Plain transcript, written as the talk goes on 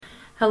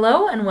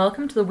Hello and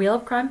welcome to the Wheel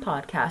of Crime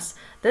podcast.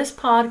 This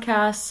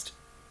podcast...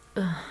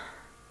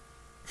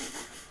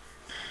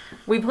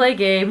 we play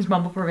games,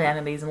 mumble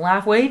profanities, and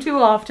laugh way too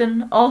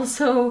often.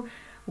 Also,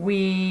 we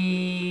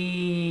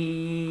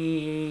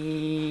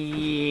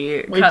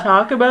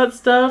talk about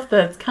stuff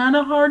that's kind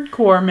of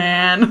hardcore,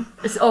 man.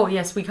 Oh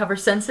yes, we cover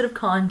sensitive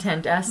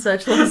content. As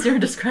such, listener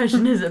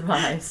discretion is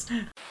advised.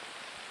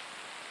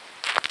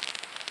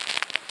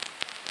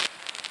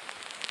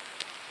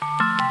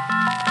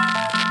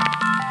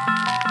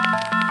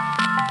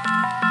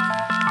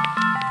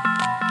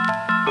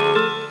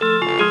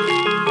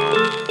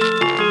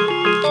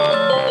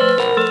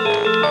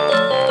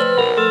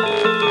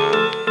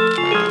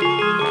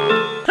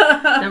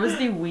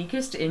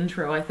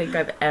 Intro I think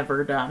I've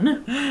ever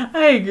done.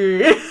 I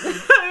agree.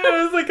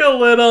 I was like a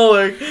little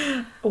like,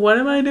 what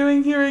am I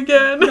doing here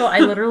again? No, I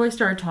literally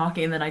started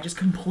talking and then I just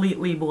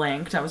completely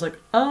blanked. I was like,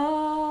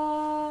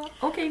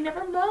 okay,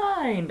 never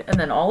mind. And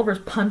then Oliver's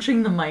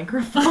punching the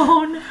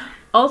microphone.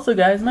 Also,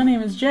 guys, my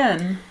name is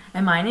Jen.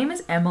 And my name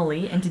is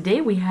Emily, and today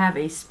we have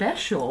a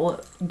special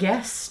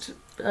guest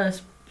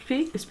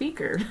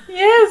speaker.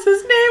 Yes,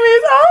 his name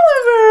is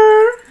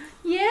Oliver!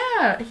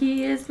 Yeah,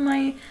 he is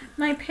my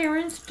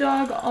parents'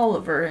 dog,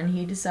 Oliver, and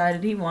he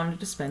decided he wanted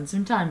to spend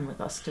some time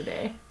with us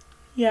today.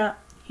 Yeah,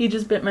 he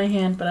just bit my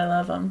hand, but I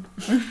love him.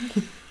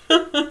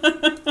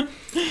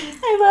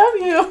 I love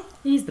you.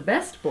 He's the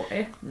best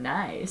boy.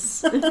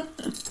 Nice.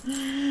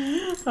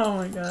 Oh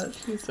my gosh,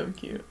 he's so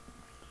cute.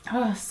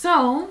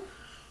 So,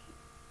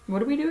 what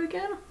do we do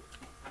again?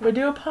 We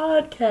do a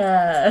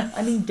podcast.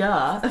 I mean,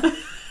 duh.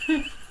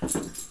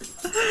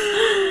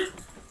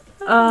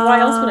 Why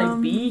else would I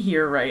be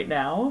here right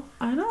now?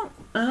 I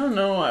don't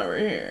know why we're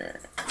here.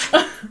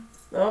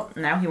 Oh,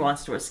 now he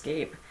wants to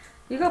escape.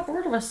 You got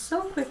bored of us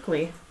so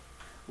quickly.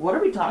 What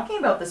are we talking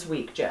about this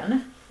week,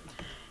 Jen?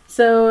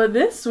 So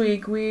this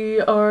week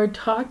we are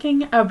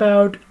talking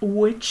about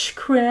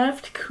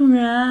witchcraft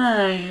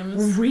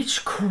crimes.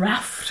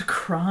 Witchcraft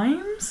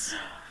crimes?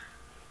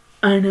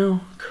 I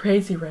know.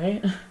 Crazy,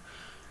 right?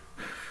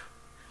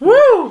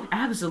 Woo!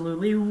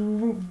 Absolutely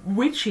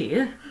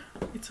witchy.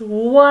 It's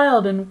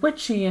wild and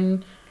witchy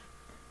and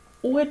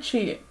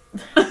witchy.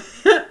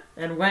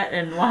 And wet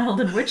and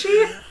wild and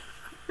witchy?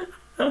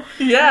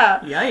 Yeah.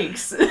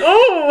 Yikes.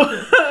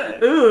 Oh!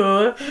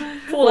 Ooh.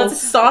 A little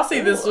saucy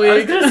this week. I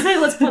was gonna say,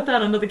 let's put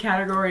that under the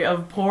category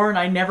of porn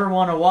I never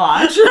want to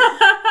watch.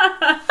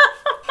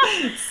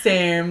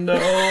 Same,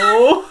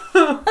 though.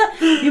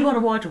 You want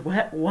to watch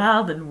wet,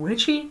 wild, and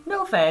witchy?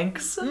 No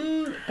thanks.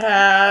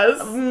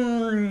 Pass.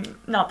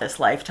 Not this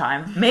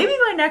lifetime. Maybe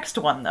my next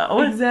one,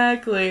 though.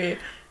 Exactly.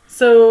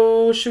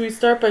 So, should we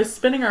start by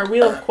spinning our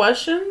wheel of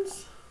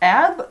questions?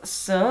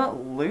 Absolutely.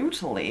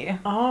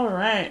 All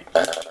right.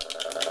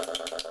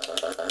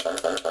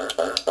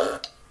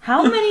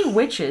 How many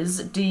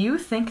witches do you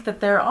think that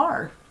there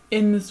are?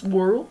 In this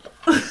world?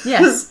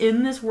 Yes,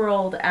 in this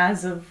world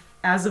as of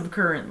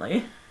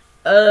currently.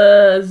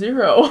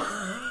 0.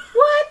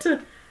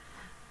 What?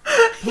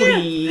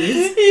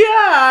 Please.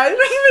 Yeah,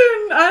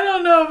 I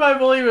don't know if I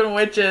believe in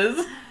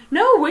witches.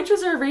 No,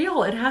 witches are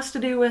real. It has to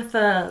do with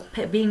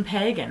being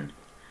pagan,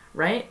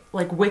 right?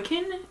 Like,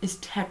 Wiccan is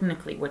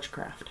technically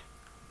witchcraft.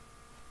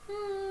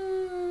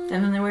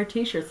 And then they wear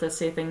t-shirts that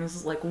say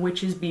things like,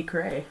 witches be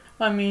cray.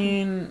 I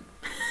mean,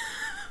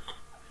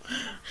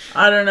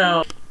 I don't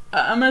know.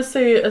 I'm gonna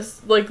say,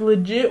 like,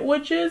 legit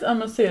witches, I'm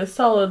gonna say a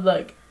solid,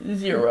 like,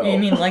 0. You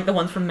mean like the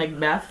ones from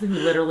Macbeth who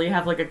literally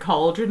have, like, a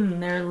cauldron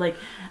and they're like,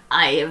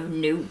 I have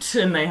newt,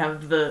 and they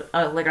have the,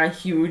 like, a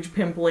huge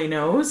pimply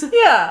nose?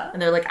 Yeah.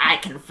 And they're like, I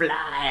can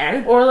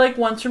fly. Or, like,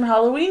 ones from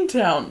Halloween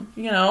Town.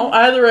 You know,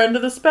 either end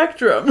of the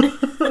spectrum.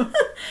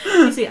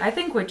 You see, I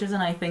think witches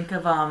and I think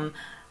of,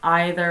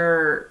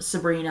 either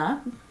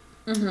Sabrina,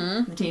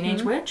 the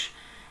Teenage Witch,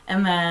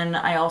 and then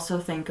I also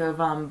think of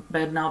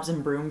Bedknobs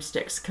and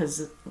Broomsticks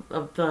because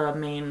of the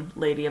main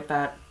lady of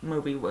that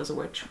movie was a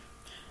witch.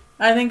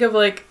 I think of,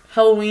 like,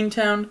 Halloween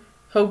Town,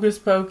 Hocus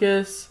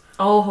Pocus.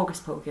 Oh, Hocus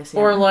Pocus, yeah.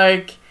 Or,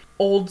 like,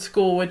 old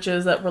school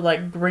witches that were,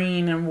 like,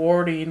 green and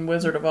warty in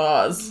Wizard of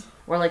Oz.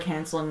 Or, like,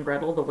 Hansel and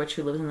Gretel, the witch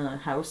who lives in a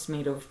house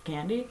made of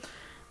candy.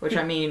 Which,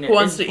 I mean... Who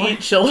wants to eat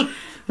children.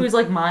 Who's,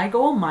 like, my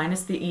goal,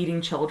 minus the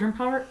eating children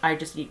part, I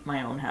just eat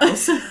my own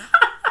house.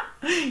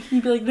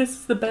 You'd be like, this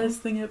is the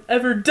best thing I've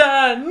ever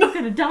done. I'm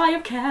gonna die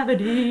of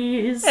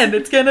cavities. And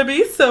it's gonna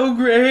be so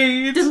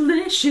great.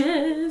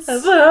 Delicious. I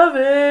love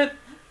it.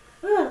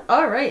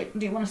 Alright,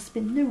 do you want to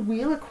spin the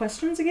wheel of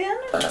questions again?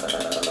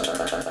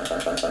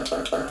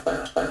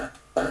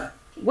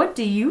 What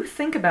do you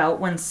think about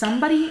when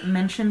somebody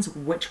mentions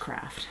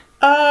witchcraft?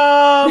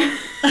 I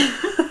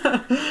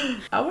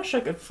wish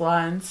I could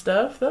fly and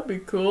stuff. That'd be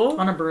cool.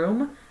 On a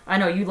broom? I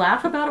know, you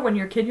laugh about it when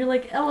you're a kid, you're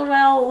like,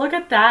 LOL, look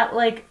at that,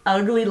 like,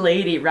 ugly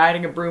lady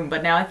riding a broom.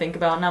 But now I think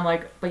about it and I'm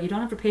like, but you don't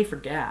have to pay for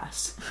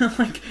gas.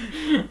 Like,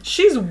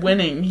 she's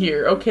winning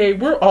here, okay?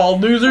 We're all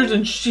losers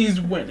and she's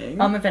winning.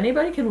 If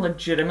anybody can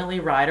legitimately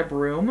ride a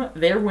broom,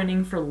 they're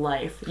winning for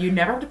life. You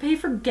never have to pay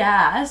for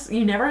gas.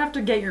 You never have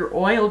to get your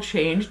oil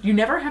changed. You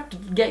never have to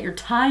get your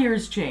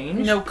tires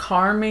changed. No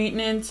car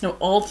maintenance, no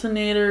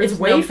alternators, It's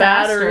way no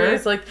faster.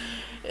 batteries. Like,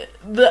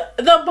 the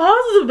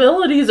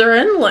possibilities are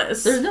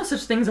endless. There's no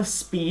such thing as a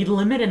speed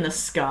limit in the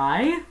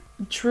sky.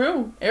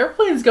 True.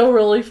 Airplanes go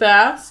really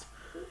fast.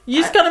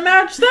 You just gotta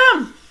match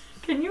them.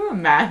 Can you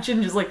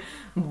imagine just, like,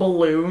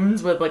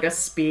 balloons with, like, a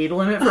speed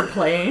limit for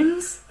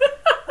planes?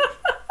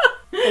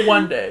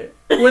 One day.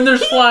 When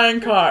there's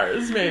flying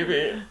cars,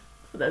 maybe.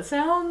 That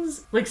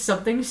sounds like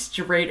something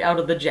straight out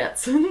of the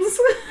Jetsons.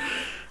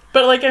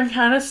 But, like, I'm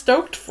kind of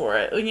stoked for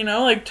it. You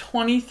know, like,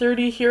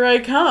 2030, here I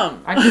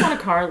come. I just want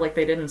a car like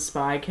they did in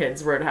Spy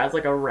Kids where it has,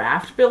 like, a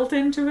raft built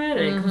into it and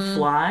it can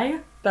fly.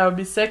 That would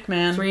be sick,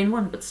 man.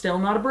 3-in-1, but still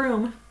not a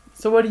broom.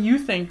 So what do you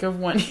think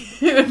of when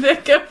you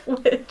think of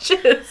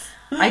witches?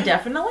 I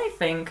definitely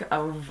think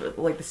of,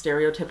 like, the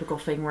stereotypical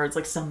thing where it's,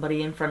 like,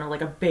 somebody in front of,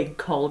 like, a big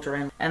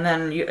cauldron. And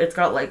then it's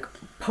got, like,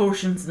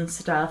 potions and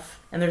stuff.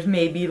 And there's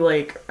maybe,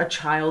 like, a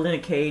child in a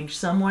cage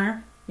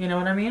somewhere. You know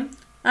what I mean?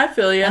 I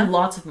feel ya. And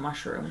lots of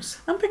mushrooms.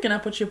 I'm picking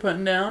up what you're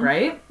putting down.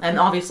 Right? And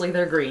obviously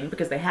they're green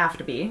because they have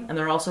to be. And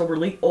they're also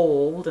really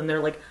old and they're,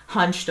 like,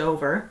 hunched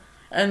over.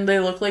 And they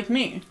look like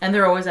me. And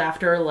they're always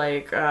after,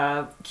 like,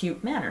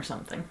 cute men or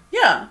something.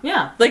 Yeah.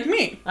 Yeah. Like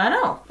me. I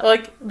know.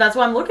 Like, that's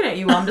why I'm looking at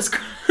you while I'm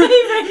describing.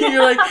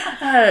 you're like,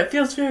 it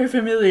feels very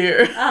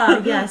familiar.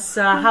 Yes.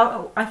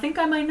 I think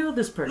I might know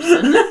this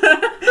person.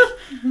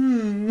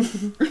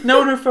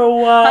 Known her for a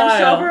while.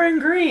 Hunched over in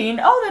green.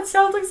 Oh, that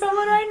sounds like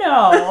someone I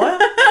know.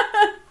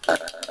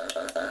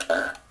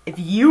 If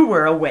you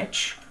were a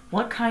witch,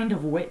 what kind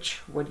of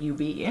witch would you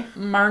be?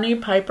 Marnie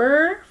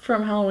Piper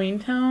from Halloween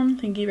Town.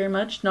 Thank you very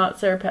much. Not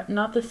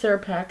the Sarah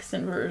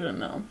Paxton version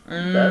though.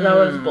 That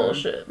was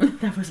bullshit.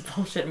 That was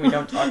bullshit and we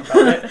don't talk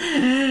about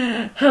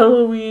it.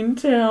 Halloween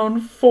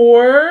Town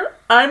 4.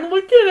 I'm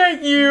looking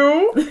at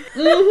you.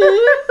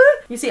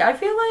 You see, I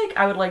feel like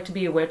I would like to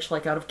be a witch,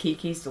 like, out of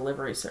Kiki's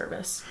delivery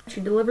service. She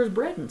delivers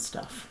bread and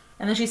stuff.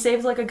 And then she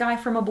saves, like, a guy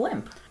from a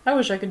blimp. I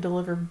wish I could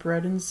deliver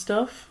bread and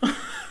stuff.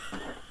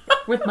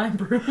 With my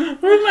broom.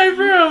 With my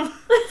broom.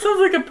 Sounds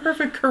like a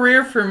perfect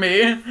career for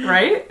me.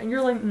 Right? And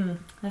you're like,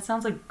 that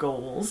sounds like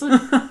goals.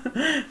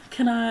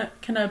 Can I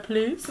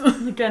please?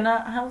 Can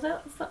I have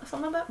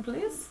some of that,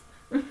 please?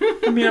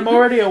 I mean, I'm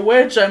already a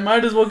witch. I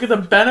might as well get the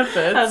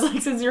benefits. I was like,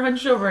 since you're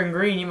hunched over in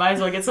green, you might as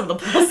well get some of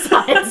the plus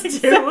sides,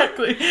 too.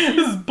 Exactly.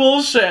 This is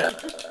bullshit.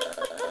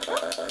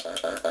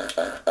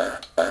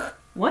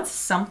 What's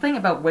something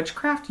about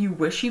witchcraft you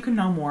wish you could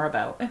know more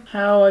about?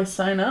 How I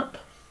sign up?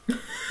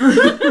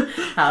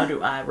 How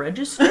do I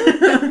register?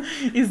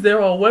 Is there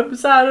a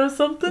website or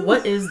something?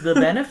 What is the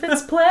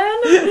benefits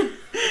plan?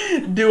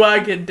 Do I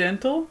get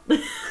dental?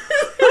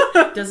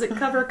 Does it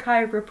cover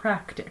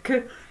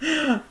chiropractic?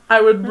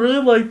 I would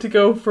really like to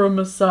go for a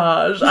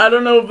massage. I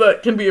don't know if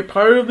that can be a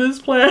part of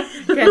this plan.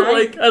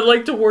 I'd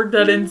like to work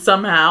that in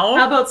somehow.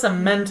 How about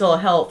some mental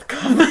health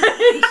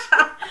coverage?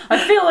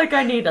 I feel like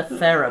I need a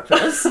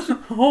therapist.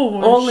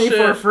 Holy Only shit.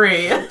 for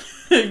free.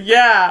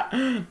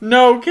 Yeah.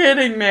 No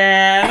kidding,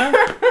 man.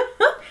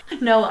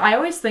 No, I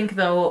always think,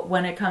 though,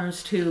 when it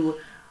comes to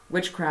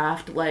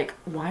witchcraft, like,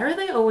 why are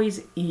they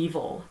always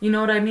evil? You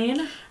know what I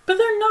mean? But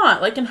they're not.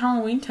 Like, in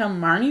Halloween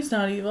Town, Marnie's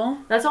not evil.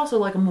 That's also,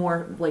 like, a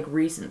more, like,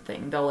 recent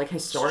thing, though. Like,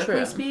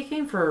 historically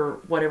speaking, for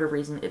whatever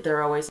reason,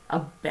 they're always a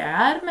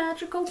bad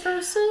magical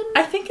person.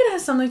 I think it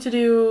has something to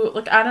do,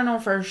 like, I don't know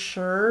for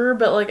sure,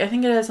 but, like, I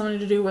think it has something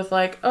to do with,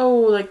 like,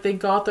 like, they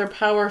got their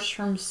powers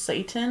from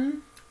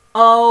Satan.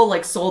 Oh,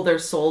 like, sold their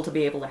soul to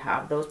be able to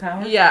have those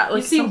powers? Yeah.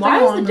 Like, you see,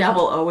 why is the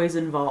devil always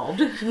involved?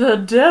 The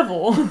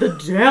devil? The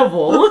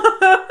devil?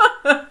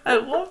 I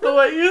love the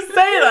way you say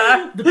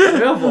that. The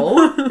devil?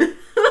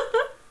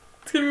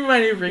 It's gonna be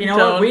my new ringtone. You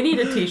know what? We need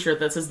a t-shirt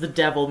that says, "The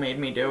devil made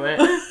me do it."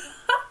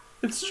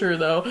 It's true,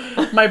 though.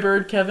 My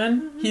bird,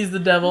 Kevin, he's the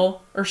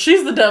devil. Or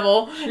she's the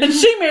devil. And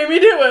she made me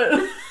do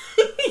it.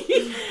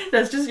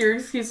 That's just your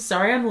excuse.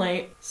 Sorry I'm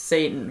late.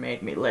 Satan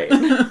made me late.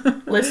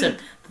 Listen,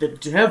 the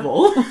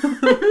devil.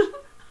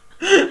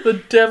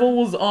 The devil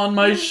was on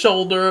my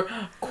shoulder,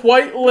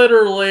 quite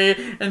literally,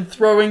 and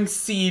throwing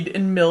seed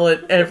and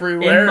millet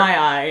everywhere. In my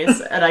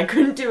eyes. And I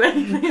couldn't do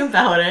anything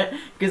about it,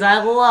 because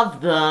I love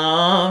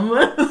them.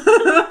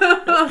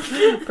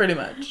 Pretty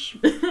much.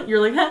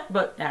 You're like,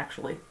 but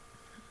actually.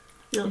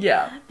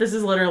 Yeah. This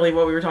is literally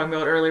what we were talking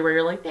about earlier, where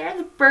you're like,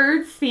 there's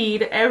bird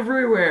seed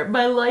everywhere.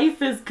 My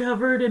life is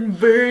covered in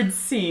bird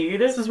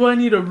seed. This is why I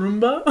need a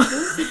Roomba.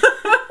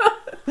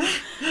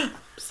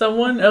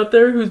 Someone out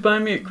there who's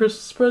buying me a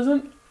Christmas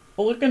present,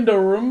 looking to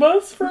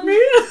Roombas for me?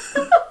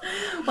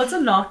 What's a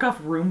knockoff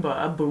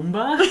Roomba? A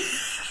Boomba?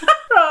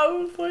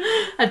 Probably.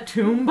 A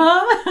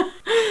Toomba?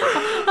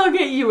 I'll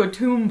get you a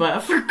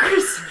Toomba for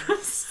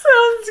Christmas.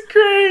 Sounds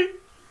great.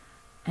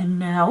 And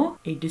now,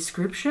 a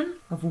description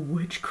of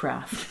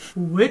witchcraft.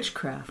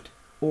 Witchcraft,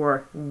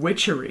 or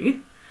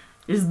witchery,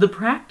 is the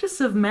practice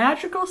of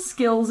magical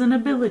skills and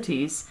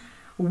abilities.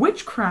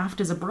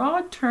 Witchcraft is a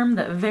broad term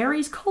that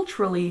varies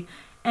culturally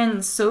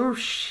and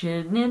socially,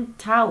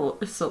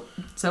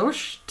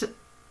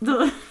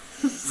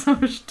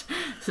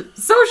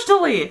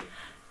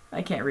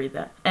 I can't read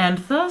that, and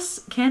thus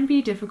can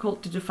be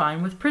difficult to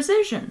define with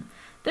precision.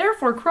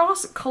 Therefore,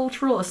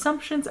 cross-cultural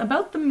assumptions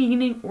about the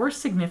meaning or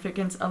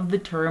significance of the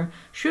term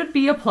should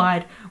be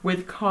applied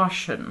with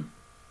caution,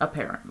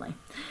 apparently.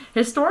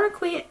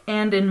 Historically,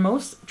 and in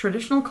most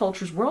traditional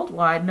cultures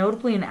worldwide,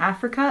 notably in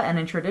Africa and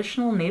in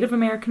traditional Native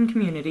American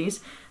communities,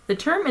 the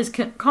term is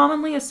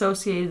commonly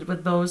associated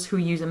with those who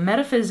use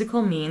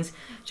metaphysical means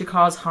to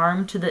cause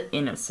harm to the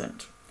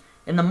innocent.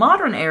 In the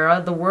modern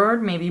era, the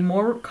word may be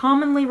more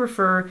commonly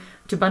refer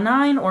to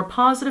benign or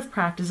positive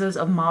practices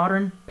of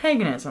modern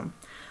paganism,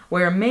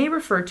 where it may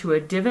refer to a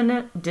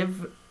divinatory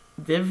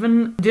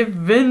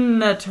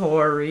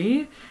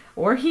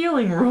or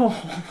healing role.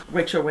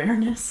 Witch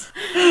awareness.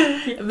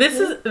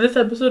 This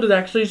episode is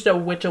actually just a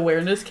witch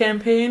awareness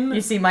campaign.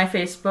 You see, my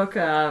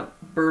Facebook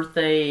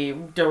birthday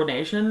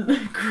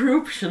donation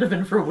group should have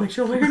been for witch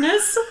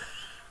awareness.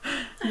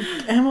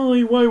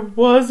 Emily, why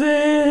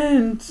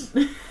wasn't?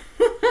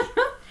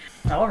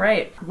 All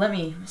right, let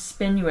me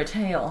spin you a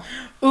tale.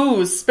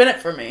 Ooh, spin it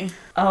for me.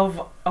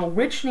 Of a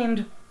witch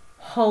named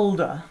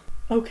Hulda.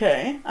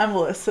 Okay, I'm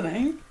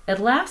listening. At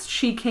last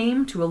she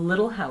came to a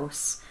little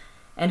house,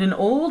 and an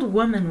old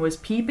woman was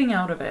peeping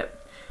out of it.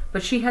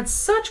 But she had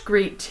such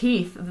great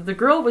teeth that the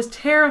girl was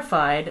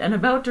terrified and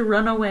about to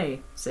run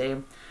away, say.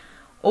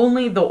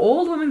 Only the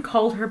old woman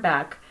called her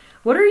back.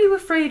 "What are you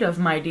afraid of,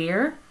 my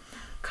dear?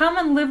 Come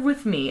and live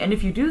with me, and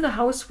if you do the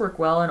housework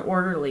well and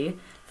orderly,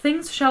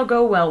 things shall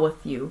go well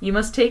with you. You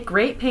must take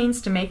great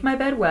pains to make my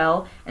bed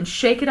well, and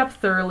shake it up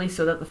thoroughly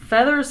so that the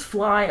feathers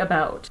fly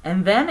about.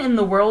 And then in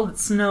the world it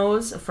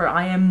snows, for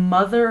I am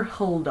Mother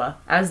Hulda."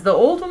 As the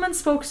old woman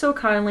spoke so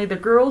kindly, the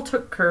girl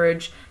took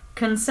courage,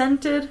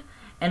 consented,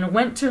 and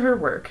went to her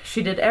work.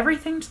 She did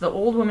everything to the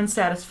old woman's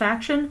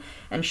satisfaction,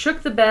 and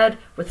shook the bed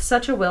with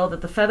such a will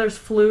that the feathers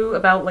flew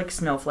about like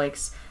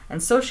snowflakes.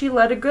 And so she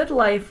led a good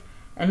life,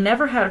 and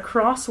never had a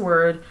cross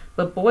word,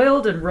 but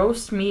boiled and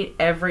roast meat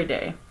every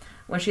day.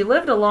 When she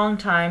lived a long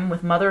time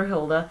with Mother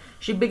Hulda,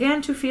 she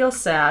began to feel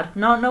sad,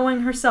 not knowing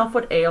herself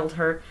what ailed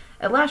her.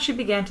 At last she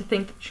began to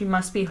think that she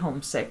must be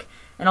homesick,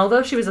 and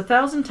although she was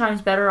 1,000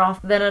 times better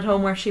off than at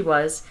home where she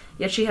was,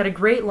 yet she had a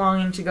great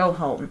longing to go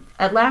home.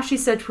 At last she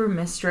said to her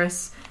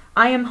mistress,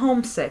 "I am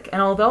homesick,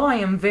 and although I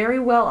am very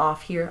well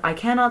off here, I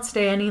cannot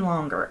stay any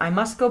longer. I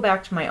must go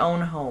back to my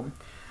own home."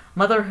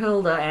 Mother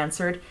Hulda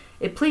answered,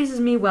 "It pleases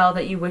me well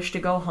that you wish to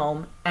go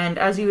home, and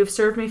as you have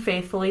served me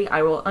faithfully,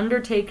 I will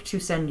undertake to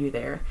send you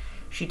there."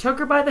 She took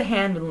her by the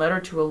hand and led her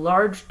to a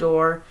large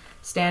door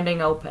standing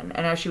open,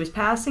 and as she was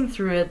passing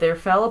through it, there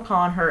fell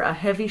upon her a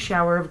heavy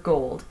shower of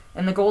gold,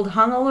 and the gold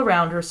hung all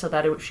around her so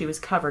that she was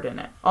covered in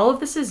it. "All of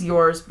this is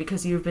yours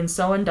because you have been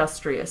so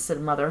industrious,"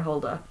 said Mother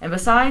Hulda. And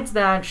besides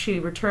that, she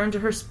returned to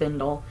her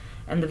spindle,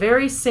 and the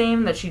very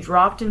same that she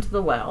dropped into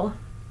the well.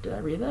 Did I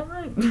read that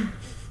right?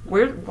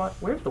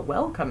 Where'd the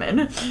well come in?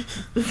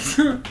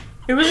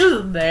 It was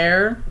just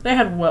there. They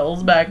had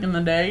wells back in the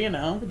day, you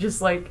know.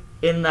 Just like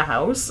in the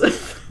house.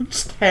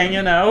 Just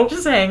hanging out.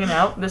 Just hanging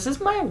out. This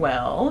is my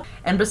well.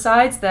 And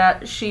besides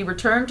that, she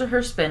returned to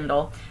her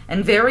spindle,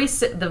 and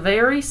the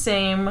very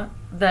same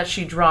that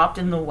she dropped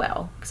in the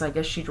well, because I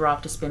guess she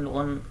dropped a spindle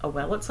in a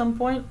well at some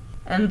point.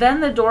 And then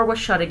the door was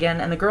shut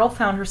again, and the girl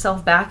found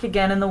herself back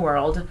again in the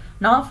world,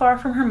 not far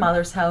from her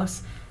mother's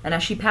house. And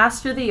as she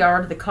passed through the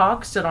yard, the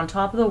cock stood on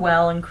top of the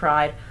well and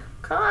cried,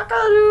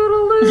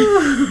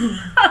 "Cock-a-doodle-doo!"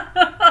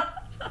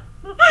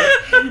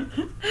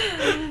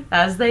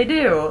 As they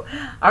do.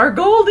 "Our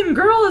golden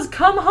girl has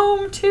come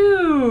home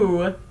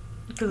too!"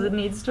 Because it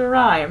needs to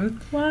rhyme.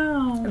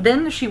 Wow.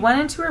 Then she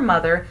went into her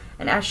mother,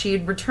 and as she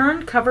had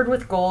returned covered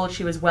with gold,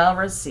 she was well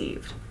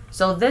received.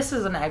 So this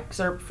is an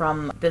excerpt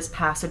from this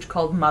passage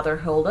called Mother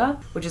Hulda,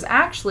 which is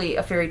actually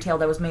a fairy tale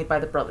that was made by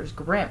the Brothers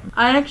Grimm.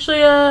 I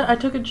actually, I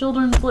took a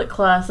children's lit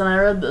class and I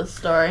read this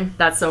story.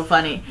 That's so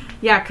funny.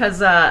 Yeah,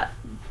 because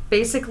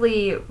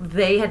basically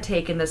they had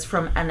taken this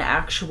from an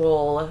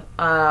actual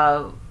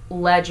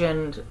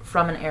legend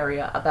from an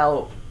area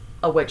about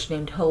a witch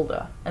named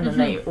Hulda, and then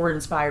they were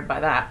inspired by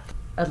that,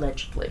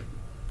 allegedly.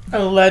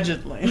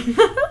 Allegedly.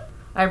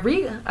 I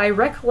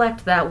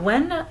recollect that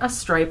when a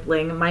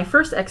stripling, my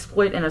first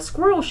exploit in a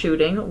squirrel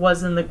shooting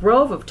was in the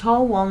grove of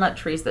tall walnut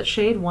trees that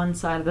shade one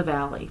side of the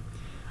valley.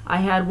 I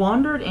had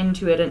wandered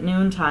into it at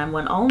noontime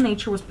when all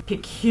nature was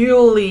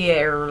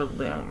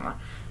peculiarly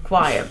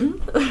quiet,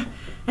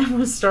 and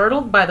was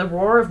startled by the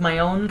roar of my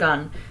own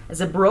gun, as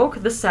it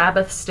broke the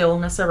Sabbath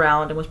stillness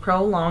around and was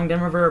prolonged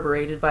and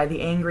reverberated by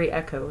the angry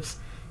echoes.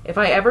 If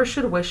I ever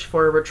should wish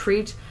for a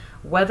retreat,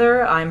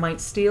 whether I might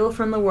steal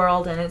from the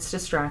world and its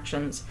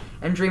distractions,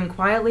 and dream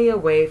quietly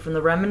away from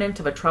the remnant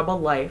of a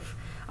troubled life,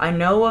 I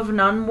know of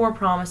none more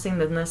promising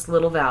than this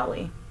little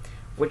valley.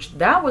 which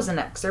that was an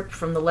excerpt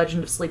from the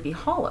Legend of Sleepy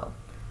Hollow.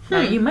 Now,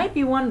 you might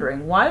be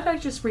wondering, why did I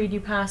just read you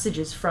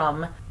passages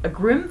from A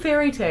Grimm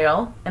Fairy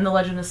Tale and The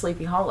Legend of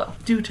Sleepy Hollow?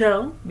 Do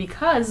tell.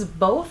 Because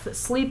both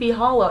Sleepy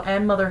Hollow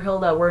and Mother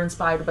Hilda were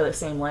inspired by the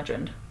same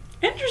legend.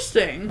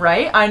 Interesting.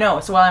 Right? I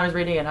know. So while I was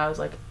reading it, I was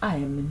like, I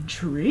am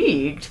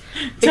intrigued.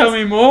 Tell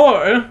me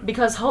more.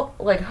 Because,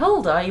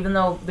 Hilda, even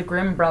though the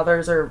Grimm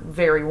brothers are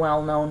very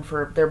well known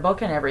for their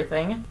book and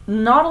everything,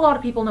 not a lot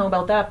of people know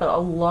about that, but a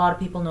lot of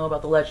people know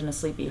about the Legend of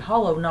Sleepy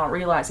Hollow, not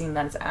realizing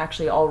that it's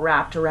actually all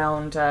wrapped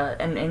around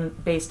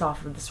and based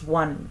off of this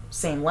one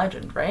same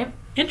legend, right?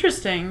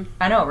 Interesting.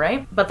 I know,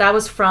 right? But that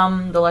was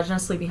from The Legend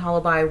of Sleepy Hollow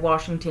by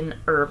Washington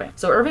Irving.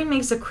 So Irving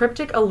makes a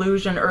cryptic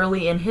allusion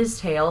early in his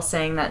tale,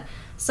 saying that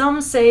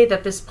some say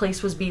that this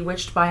place was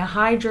bewitched by a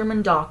high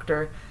German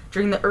doctor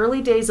during the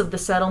early days of the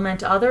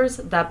settlement, others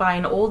that by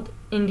an old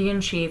Indian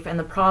chief and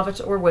the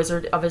prophet or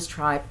wizard of his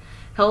tribe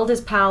held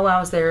his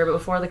powwows there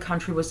before the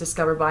country was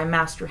discovered by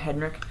Master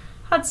Henrik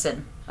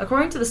Hudson.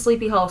 According to the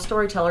Sleepy Hollow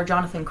storyteller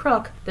Jonathan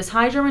Crook, this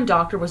high German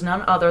doctor was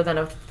none other than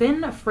a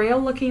thin,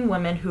 frail-looking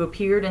woman who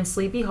appeared in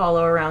Sleepy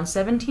Hollow around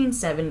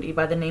 1770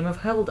 by the name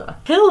of Hilda.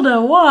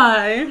 Hilda,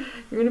 why?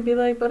 You're gonna be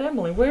like, but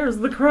Emily, where's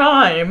the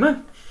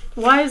crime?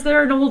 Why is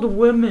there an old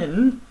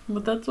woman?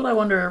 But that's what I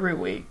wonder every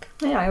week.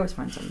 Yeah, I always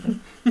find something.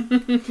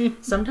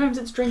 Sometimes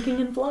it's drinking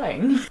and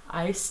flying.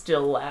 I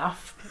still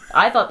laugh.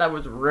 I thought that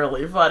was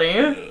really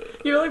funny.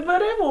 You're like,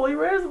 but Emily,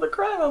 where's the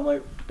crime? I'm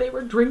like, they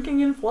were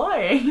drinking and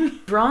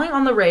flying. Drawing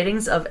on the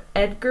writings of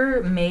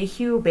Edgar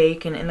Mayhew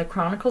Bacon in the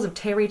Chronicles of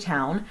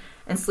Tarrytown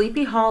and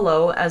Sleepy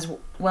Hollow, as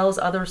well as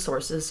other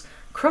sources,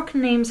 Crook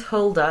names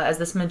Hilda as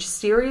this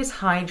mysterious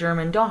High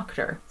German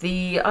doctor.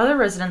 The other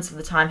residents of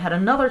the time had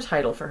another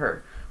title for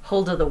her,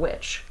 Hulda the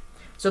Witch.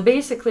 So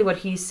basically what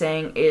he's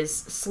saying is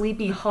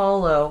Sleepy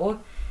Hollow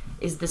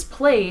is this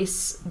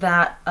place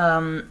that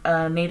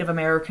a Native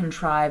American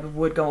tribe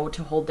would go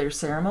to hold their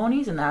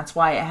ceremonies, and that's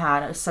why it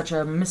had such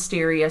a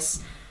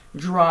mysterious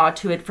draw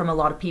to it from a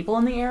lot of people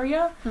in the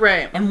area.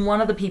 Right. And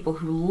one of the people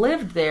who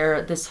lived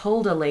there, this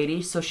Hulda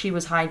lady, so she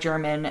was High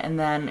German, and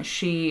then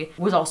she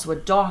was also a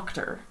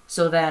doctor.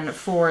 So then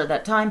for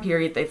that time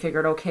period, they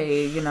figured,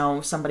 okay,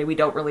 somebody we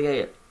don't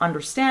really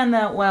understand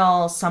that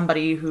well,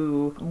 somebody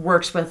who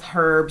works with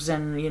herbs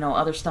and,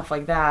 other stuff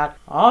like that.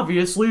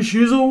 Obviously,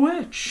 she's a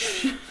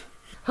witch.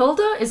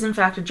 Hilda is in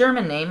fact a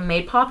German name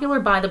made popular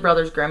by the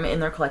Brothers Grimm in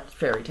their collected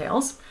fairy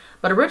tales.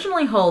 But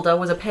originally Hulda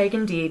was a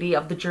pagan deity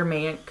of the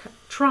Germanic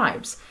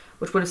tribes,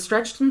 which would have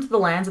stretched into the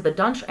lands of the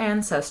Dutch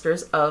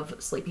ancestors of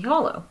Sleepy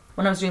Hollow.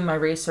 When I was doing my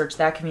research,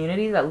 that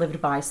community that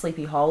lived by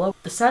Sleepy Hollow,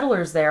 the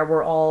settlers there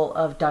were all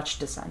of Dutch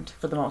descent,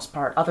 for the most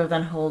part, other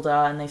than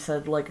Hulda, and they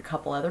said a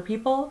couple other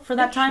people for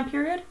that time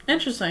period.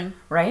 Interesting.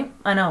 Right?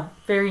 I know.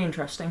 Very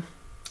interesting.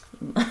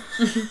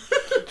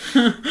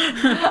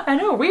 I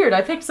know, weird.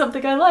 I picked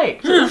something I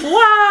liked.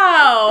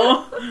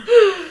 Wow!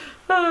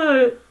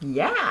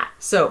 Yeah.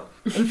 So,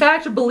 in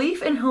fact,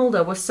 belief in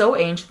Hilda was so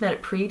ancient that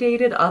it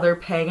predated other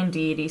pagan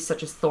deities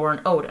such as Thor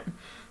and Odin.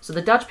 So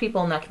the Dutch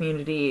people in that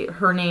community,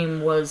 her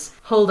name was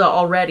Hilda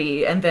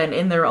already, and then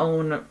in their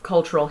own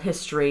cultural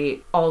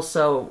history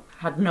also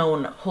had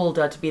known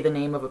Hilda to be the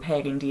name of a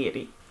pagan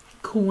deity.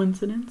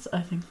 Coincidence?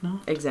 I think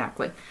not.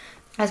 Exactly.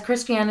 As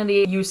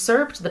Christianity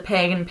usurped the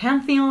pagan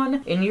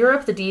pantheon, in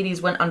Europe the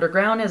deities went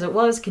underground as it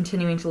was,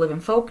 continuing to live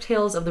in folk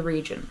tales of the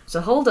region. So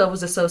Hilda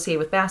was associated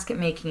with basket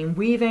making and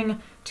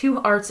weaving, two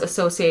arts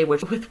associated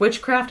with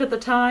witchcraft at the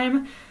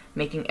time,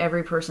 making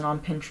every person on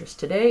Pinterest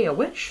today a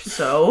witch,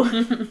 so...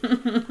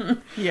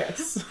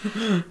 Yes.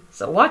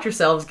 So watch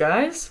yourselves,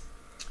 guys.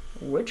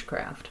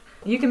 Witchcraft.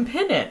 You can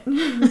pin it.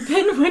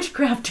 Pin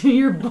witchcraft to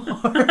your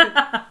board.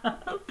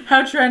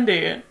 How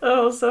trendy.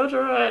 Oh, so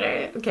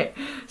trendy. Okay,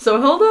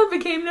 so Hilda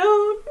became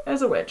known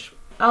as a witch,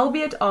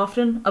 albeit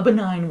often a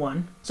benign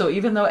one. So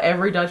even though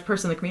every Dutch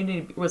person in the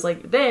community was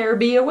like, there,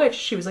 be a witch,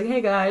 she was like,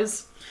 hey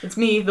guys, it's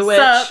me, the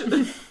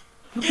witch.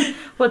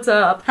 What's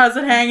up? How's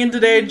it hanging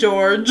today,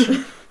 George?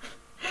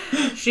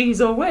 She's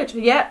a witch.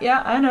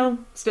 Yeah, I know.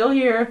 Still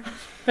here.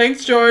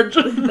 Thanks, George.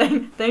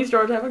 Thanks,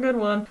 George. Have a good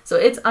one. So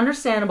it's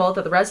understandable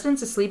that the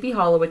residents of Sleepy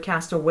Hollow would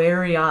cast a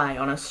wary eye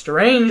on a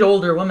strange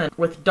older woman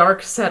with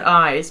dark set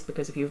eyes,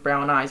 because if you have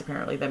brown eyes,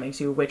 apparently that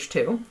makes you a witch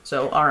too.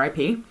 So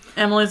R.I.P.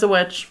 Emily's a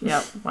witch.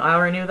 Yep. I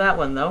already knew that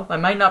one, though. I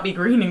might not be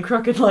green and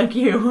crooked like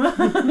you.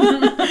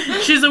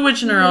 She's a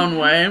witch in her own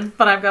way.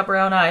 But I've got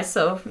brown eyes,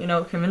 so,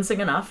 convincing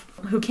enough.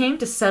 Who came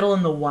to settle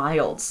in the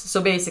wilds.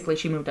 So basically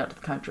she moved out to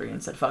the country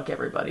and said, fuck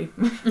everybody.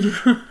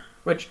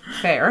 Which,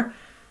 fair.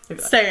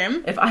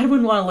 Same. If I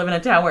wouldn't want to live in a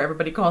town where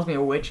everybody calls me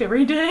a witch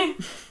every day.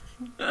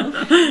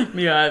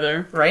 Me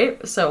either.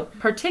 Right? So,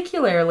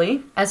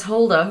 particularly as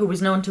Hilda, who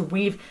was known to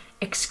weave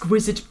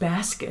exquisite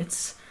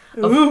baskets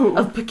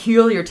of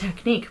peculiar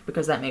technique,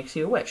 because that makes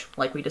you a witch,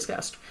 like we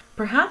discussed.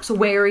 Perhaps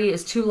wary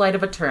is too light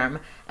of a term,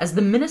 as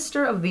the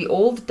minister of the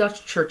old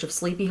Dutch church of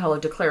Sleepy Hollow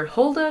declared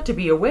Hilda to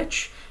be a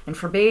witch and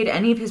forbade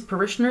any of his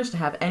parishioners to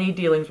have any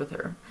dealings with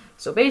her.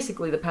 So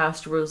basically the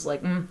pastor was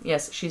like,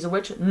 yes, she's a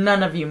witch.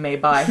 None of you may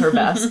buy her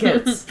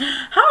baskets.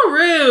 How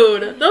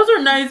rude. Those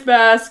are nice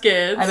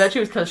baskets. I bet you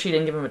it was because she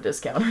didn't give him a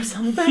discount or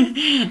something.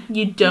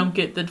 You don't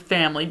get the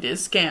family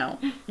discount.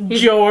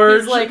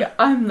 George. He's like,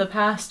 I'm the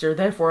pastor,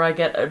 therefore I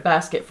get a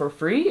basket for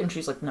free. And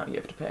she's like, no, you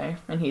have to pay.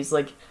 And he's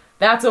like,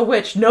 that's a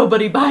witch.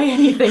 Nobody buy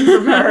anything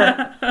from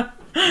her.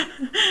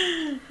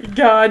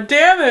 God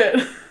damn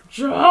it.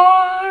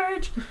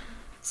 George!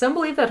 Some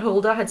believe that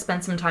Hulda had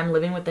spent some time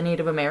living with the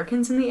Native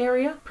Americans in the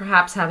area,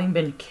 perhaps having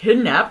been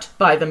kidnapped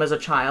by them as a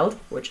child,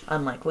 which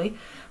unlikely,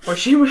 for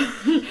she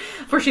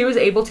was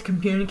able to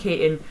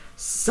communicate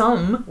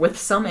with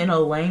some in a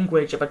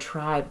language of a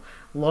tribe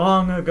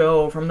long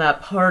ago from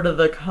that part of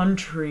the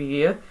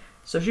country.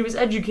 So she was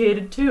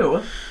educated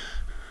too.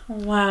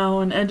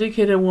 Wow, an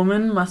educated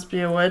woman must be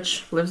a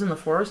witch. Lives in the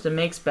forest and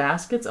makes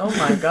baskets? Oh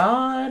my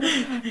god.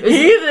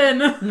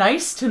 Heathen!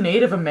 Nice to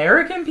Native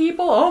American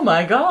people? Oh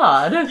my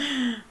god.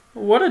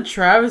 What a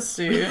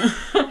travesty.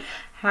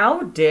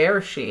 How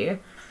dare she?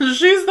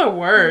 She's the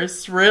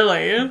worst,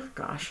 really.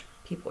 Gosh,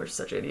 people are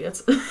such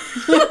idiots.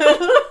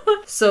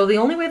 So the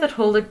only way that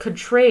Hulda could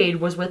trade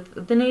was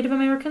with the Native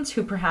Americans,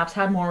 who perhaps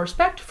had more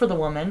respect for the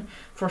woman,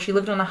 for she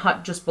lived on a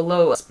hut just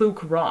below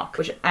Spook Rock,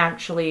 which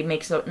actually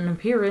makes an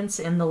appearance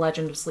in the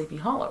legend of Sleepy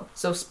Hollow.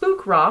 So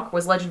Spook Rock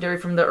was legendary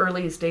from the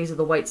earliest days of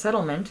the white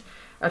settlement,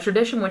 a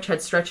tradition which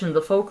had stretched into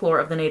the folklore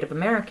of the Native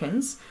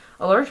Americans.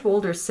 A large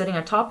boulder sitting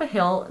atop a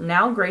hill,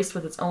 now graced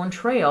with its own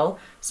trail,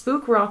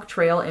 Spook Rock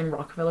Trail in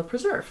Rockefeller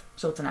Preserve.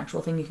 So it's an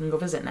actual thing you can go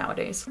visit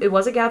nowadays. It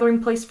was a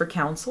gathering place for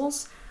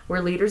councils,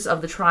 where leaders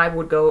of the tribe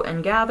would go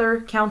and gather.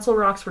 Council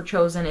rocks were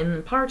chosen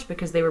in part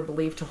because they were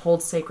believed to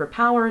hold sacred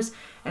powers,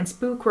 and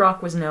Spook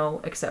Rock was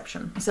no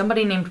exception.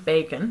 Somebody named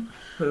Bacon,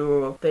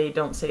 who they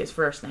don't say his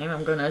first name,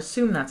 I'm going to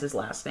assume that's his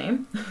last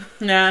name.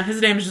 Nah,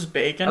 his name is just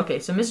Bacon. Okay,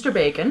 so Mr.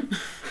 Bacon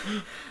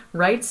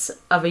writes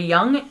of a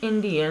young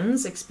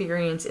Indian's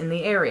experience in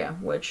the area,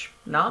 which,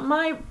 not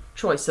my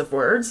choice of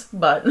words,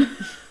 but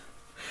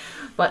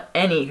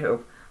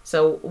anywho.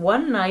 So,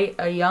 one night,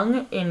 a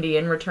young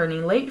Indian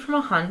returning late from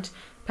a hunt,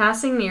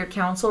 passing near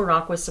Council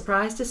Rock, was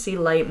surprised to see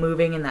light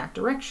moving in that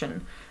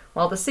direction,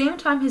 while at the same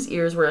time his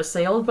ears were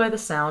assailed by the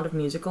sound of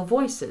musical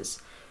voices.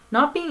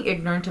 Not being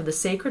ignorant of the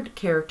sacred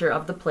character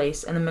of the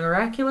place and the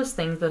miraculous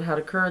things that had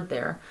occurred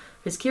there,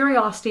 his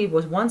curiosity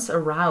was once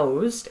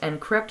aroused and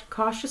crept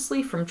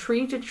cautiously from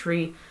tree to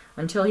tree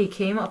until he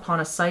came upon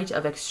a sight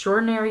of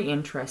extraordinary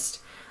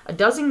interest. A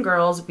dozen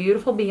girls,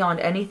 beautiful beyond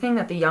anything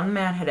that the young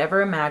man had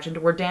ever imagined,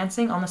 were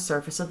dancing on the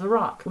surface of the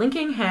rock.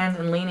 Linking hands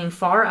and leaning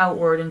far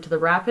outward into the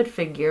rapid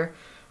figure,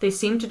 they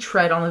seemed to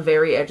tread on the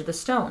very edge of the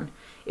stone.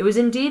 It was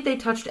indeed they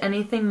touched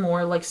anything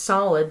more like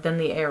solid than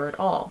the air at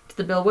all. To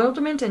the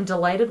bewilderment and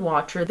delighted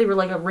watcher, they were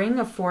like a ring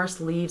of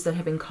forest leaves that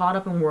had been caught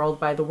up and whirled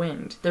by the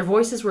wind. Their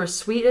voices were as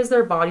sweet as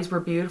their bodies were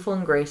beautiful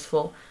and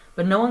graceful,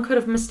 but no one could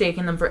have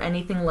mistaken them for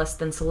anything less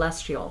than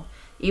celestial.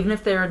 Even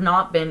if there had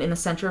not been, in the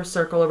center of a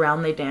circle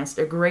around they danced,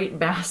 a great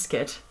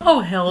basket.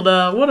 Oh,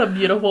 Hilda, what a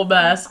beautiful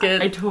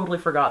basket. I totally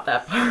forgot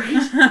that part.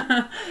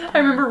 I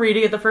remember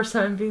reading it the first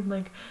time and being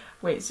like,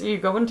 wait, so you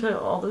go into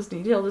all this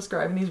detail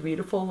describing these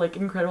beautiful, like,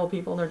 incredible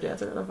people and they're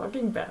dancing in a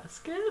fucking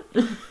basket?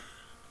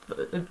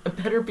 It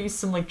better be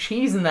some, like,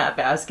 cheese in that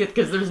basket,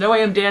 because there's no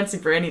way I'm dancing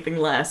for anything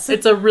less.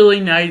 It's a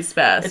really nice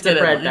basket. It's a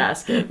bread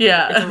basket.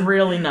 Yeah. It's a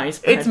really nice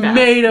bread basket. It's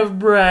made of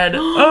bread.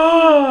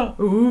 Oh!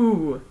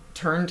 Ooh.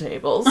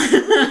 Turntables.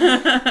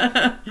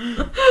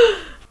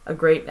 A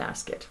great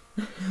basket.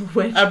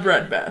 Which, a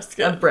bread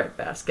basket. A bread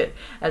basket,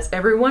 as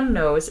everyone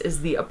knows, is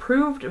the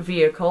approved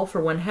vehicle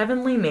for when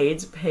heavenly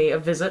maids pay a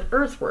visit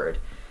earthward.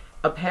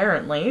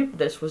 Apparently,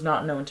 this was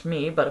not known to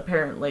me, but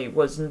apparently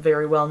was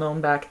very well known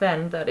back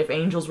then, that if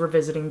angels were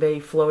visiting, they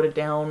floated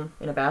down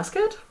in a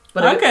basket.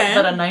 But okay.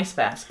 But a nice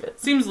basket.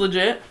 Seems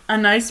legit. A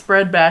nice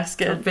bread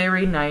basket. A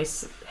very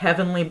nice,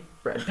 heavenly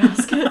bread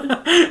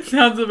basket.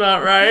 Sounds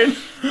about right.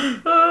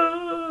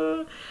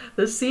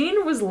 The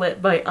scene was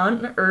lit by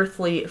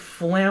unearthly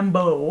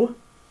flambeaux.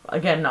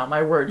 Again, not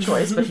my word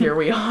choice, but here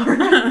we are.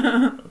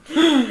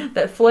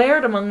 That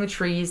flared among the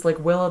trees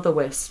like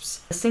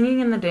will-o'-the-wisps. The singing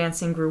and the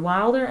dancing grew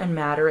wilder and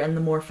madder and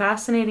the more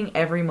fascinating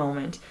every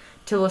moment,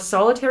 till a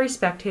solitary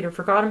spectator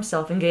forgot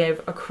himself and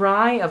gave a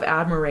cry of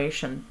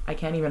admiration. I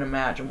can't even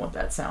imagine what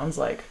that sounds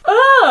like.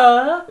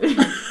 Ah!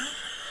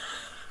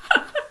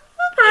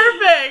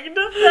 Perfect!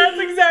 That's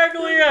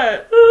exactly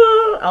it.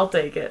 I'll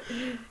take it.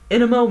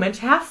 In a moment,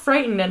 half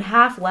frightened and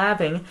half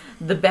laughing,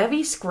 the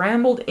bevy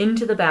scrambled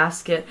into the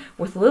basket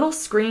with little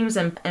screams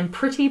and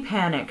pretty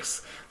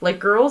panics, like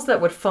girls that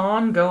would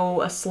fawn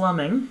go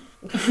a-slumming,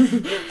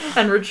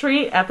 and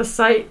retreat at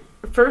the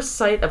first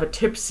sight of a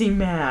tipsy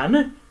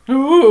man.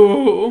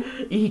 Ooh!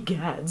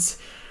 Egads.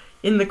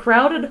 In the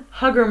crowded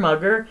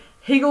hugger-mugger,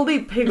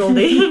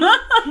 higgledy-piggledy...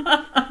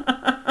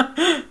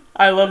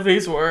 I love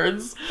these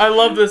words. I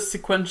love this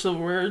sequential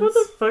words. What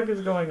the fuck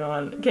is going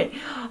on? Okay,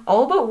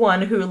 all but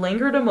one who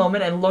lingered a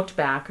moment and looked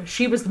back.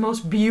 She was the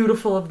most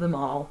beautiful of them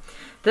all.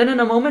 Then in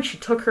a moment she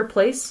took her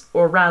place,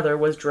 or rather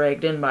was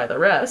dragged in by the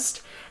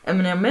rest,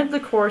 and amid the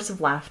chorus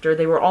of laughter,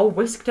 they were all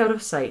whisked out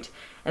of sight,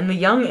 and the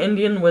young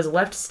Indian was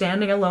left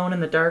standing alone in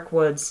the dark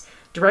woods,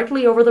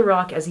 directly over the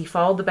rock as he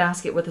followed the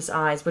basket with his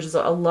eyes, which is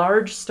a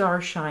large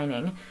star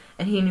shining,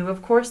 and he knew,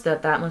 of course,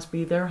 that that must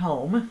be their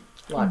home,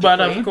 logically. But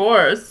of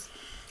course.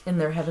 In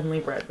their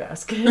heavenly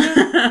breadbasket.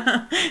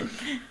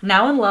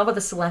 Now in love with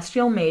a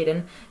celestial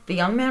maiden, the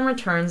young man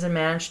returns and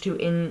manages to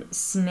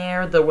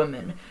ensnare the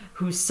woman,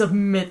 who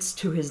submits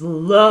to his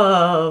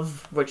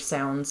love, which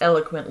sounds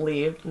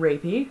eloquently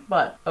rapey,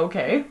 but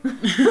okay.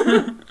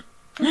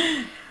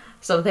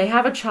 So they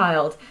have a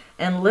child,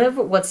 and live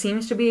what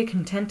seems to be a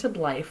contented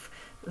life,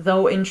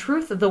 though in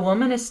truth the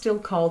woman is still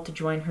called to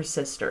join her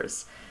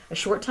sisters. A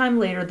short time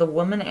later, the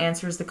woman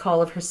answers the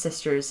call of her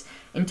sisters,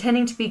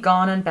 intending to be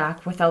gone and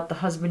back without the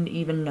husband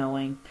even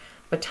knowing.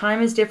 But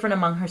time is different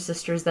among her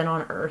sisters than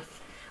on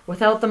earth.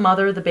 Without the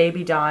mother, the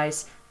baby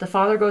dies. The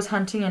father goes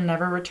hunting and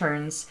never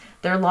returns.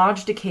 Their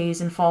lodge decays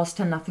and falls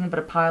to nothing but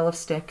a pile of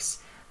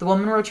sticks. The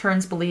woman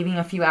returns believing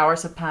a few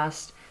hours have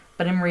passed,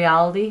 but in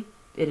reality,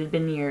 it had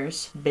been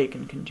years.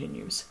 Bacon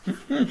continues.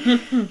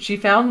 She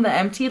found the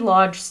empty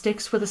lodge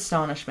sticks with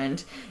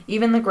astonishment.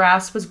 Even the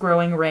grass was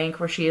growing rank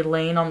where she had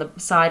lain on the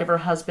side of her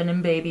husband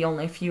and baby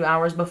only a few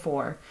hours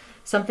before.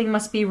 Something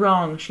must be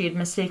wrong. She had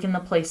mistaken the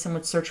place and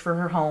would search for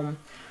her home.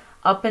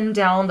 Up and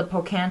down the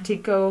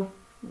Pocantico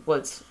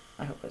woods,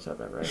 I hope I said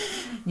that right,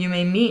 you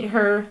may meet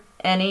her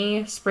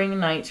any spring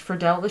night, for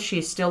doubtless she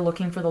is still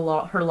looking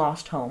for her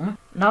lost home.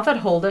 Not that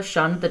Hulda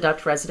shunned the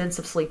Dutch residents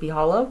of Sleepy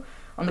Hollow.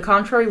 On the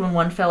contrary, when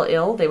one fell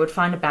ill, they would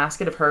find a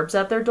basket of herbs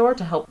at their door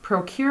to help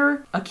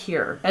procure a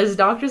cure. As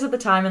doctors at the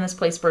time in this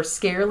place were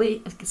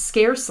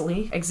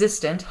scarcely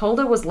existent,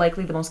 Hulda was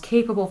likely the most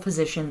capable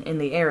physician in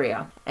the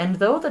area. And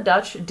though the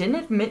Dutch didn't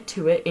admit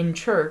to it in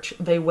church,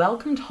 they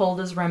welcomed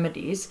Hulda's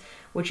remedies,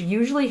 which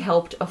usually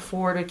helped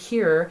afford a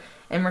cure,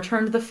 and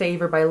returned the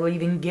favor by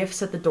leaving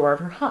gifts at the door of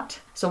her hut.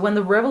 So when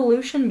the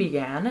Revolution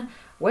began,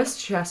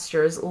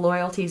 Westchester's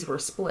loyalties were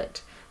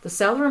split. The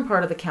southern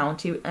part of the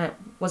county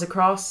was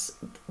across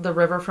the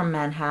river from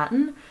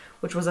Manhattan,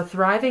 which was a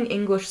thriving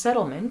English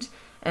settlement,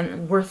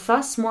 and were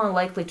thus more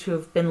likely to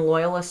have been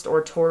loyalist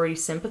or Tory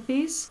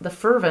sympathies. The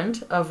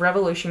fervent of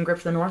revolution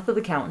gripped the north of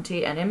the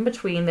county, and in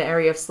between the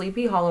area of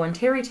Sleepy Hollow and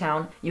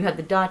Tarrytown, you had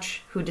the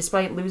Dutch, who,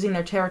 despite losing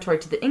their territory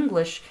to the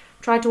English,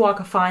 tried to walk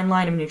a fine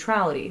line of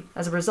neutrality.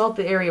 As a result,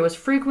 the area was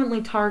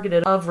frequently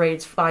targeted of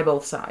raids by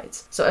both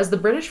sides. So as the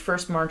British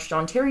first marched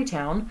on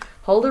Tarrytown,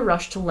 Hulda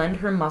rushed to lend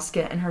her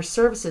musket and her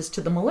services to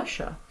the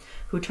militia,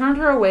 who turned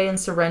her away and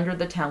surrendered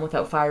the town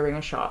without firing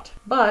a shot.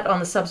 But on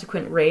the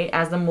subsequent raid,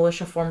 as the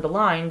militia formed a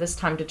line, this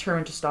time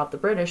determined to stop the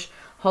British,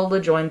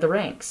 Hulda joined the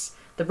ranks.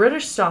 The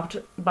British stopped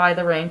by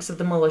the ranks of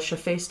the militia,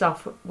 faced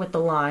off with the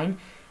line,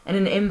 and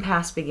an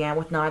impasse began,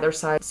 with neither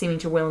side seeming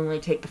to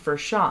willingly take the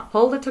first shot.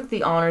 Hulda took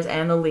the honours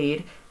and the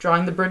lead,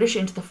 drawing the British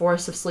into the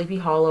forests of Sleepy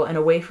Hollow and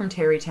away from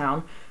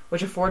Tarrytown,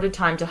 which afforded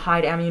time to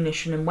hide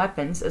ammunition and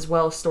weapons, as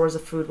well as stores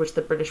of food which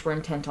the British were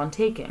intent on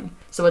taking.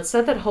 So it's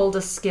said that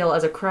Hulda's skill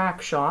as a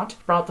crack shot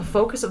brought the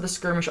focus of the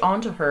skirmish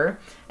onto her,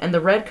 and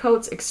the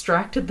redcoats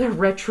extracted their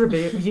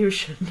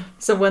retribution.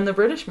 So when the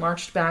British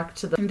marched back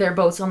to their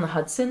boats on the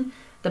Hudson,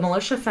 the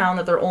militia found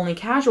that their only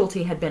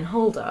casualty had been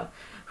Hulda,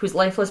 whose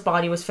lifeless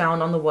body was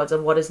found on the woods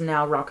of what is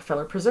now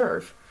Rockefeller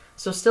Preserve.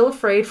 So still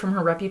afraid from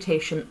her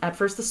reputation, at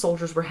first the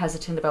soldiers were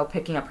hesitant about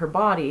picking up her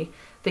body,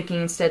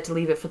 thinking instead to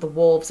leave it for the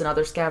wolves and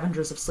other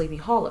scavengers of Sleepy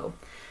Hollow.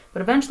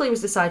 But eventually it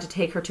was decided to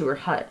take her to her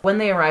hut. When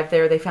they arrived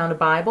there, they found a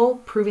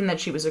Bible, proving that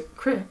she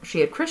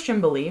had Christian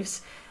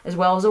beliefs, as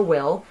well as a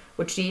will,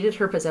 which deeded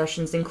her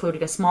possessions,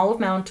 including a small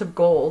amount of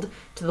gold,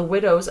 to the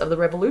widows of the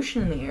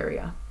Revolution in the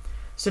area.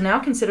 So now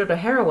considered a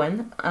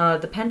heroine,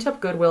 the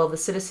pent-up goodwill of the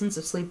citizens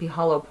of Sleepy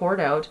Hollow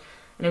poured out,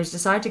 and it was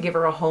decided to give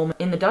her a home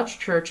in the Dutch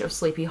church of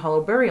Sleepy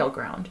Hollow burial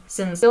ground.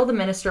 Since still the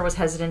minister was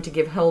hesitant to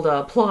give Hulda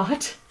a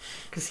plot,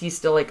 because he's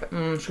still like,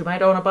 she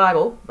might own a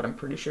Bible, but I'm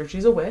pretty sure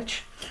she's a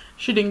witch.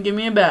 She didn't give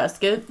me a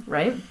basket.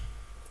 Right?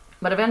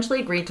 But eventually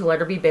agreed to let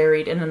her be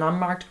buried in an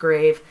unmarked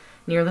grave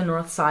near the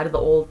north side of the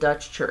old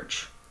Dutch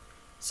church.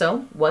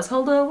 So, was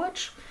Hulda a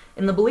witch?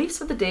 In the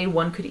beliefs of the day,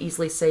 one could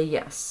easily say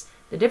yes.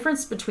 The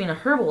difference between a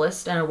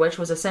herbalist and a witch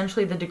was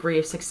essentially the degree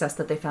of success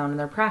that they found in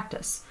their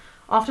practice.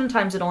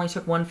 Oftentimes it only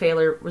took one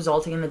failure,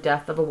 resulting in the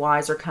death of a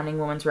wise or cunning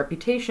woman's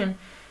reputation,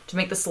 to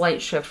make the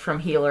slight shift from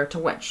healer to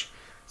witch.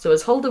 So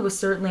as Hulda was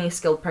certainly a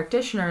skilled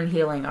practitioner in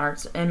healing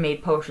arts, and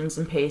made potions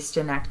and paste to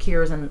enact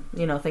cures and,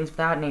 things of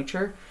that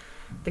nature,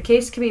 the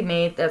case can be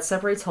made that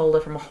separates Hulda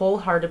from a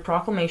wholehearted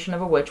proclamation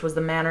of a witch was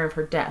the manner of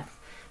her death,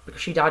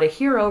 because she died a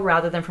hero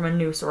rather than from a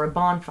noose or a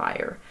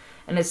bonfire,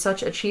 and as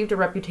such achieved a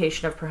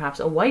reputation of perhaps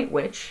a white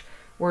witch,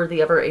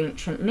 worthy of her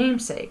ancient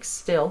namesakes.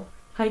 Still,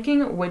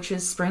 hiking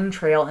Witch's Spring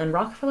Trail in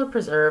Rockefeller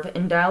Preserve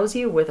endows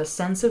you with a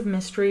sense of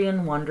mystery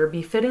and wonder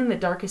befitting the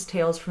darkest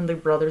tales from the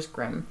Brothers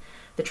Grimm.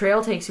 The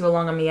trail takes you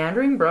along a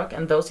meandering brook,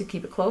 and those who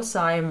keep a close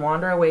eye and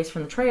wander a ways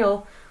from the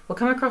trail will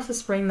come across a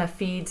spring that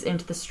feeds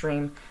into the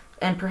stream,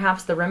 and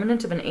perhaps the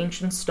remnant of an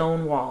ancient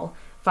stone wall,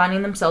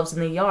 finding themselves in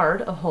the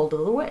yard of Hulda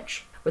the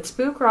Witch. With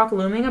Spook Rock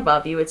looming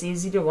above you, it's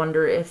easy to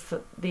wonder if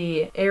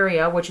the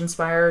area which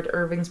inspired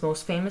Irving's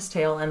most famous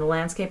tale and the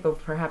landscape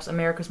of perhaps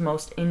America's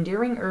most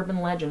endearing urban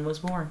legend was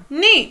born.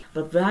 Neat!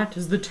 But that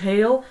is the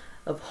tale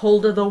of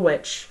Huldah the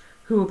Witch,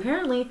 who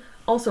apparently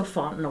also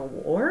fought in a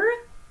war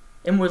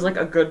and was like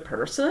a good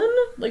person.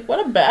 Like,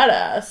 what a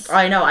badass.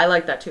 I know, I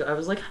like that too. I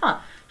was like,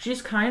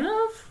 she's kind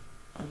of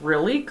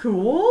really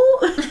cool.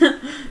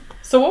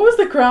 So what was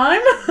the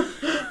crime?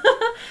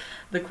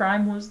 The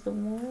crime was the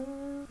war.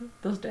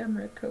 Those damn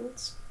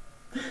redcoats.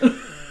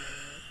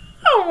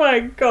 Oh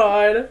my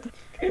god.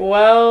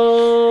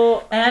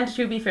 Well... And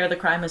to be fair, the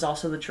crime is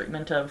also the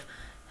treatment of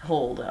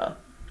Huldah,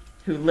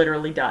 who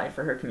literally died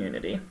for her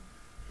community.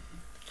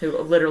 Who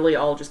literally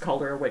all just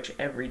called her a witch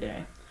every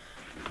day.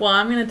 Well,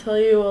 I'm going to tell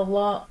you a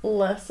lot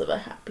less of a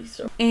happy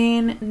story.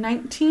 In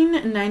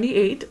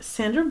 1998,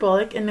 Sandra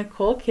Bullock and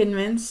Nicole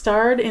Kidman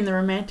starred in the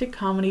romantic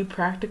comedy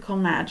Practical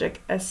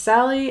Magic as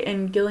Sally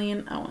and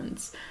Gillian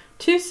Owens,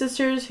 two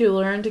sisters who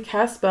learned to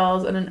cast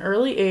spells at an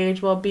early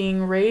age while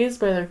being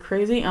raised by their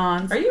crazy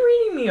aunts. Are you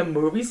reading me a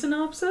movie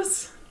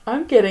synopsis?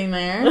 I'm getting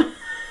there.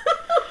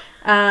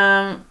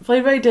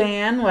 Played by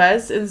Diane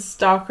West and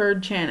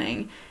Stockard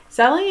Channing.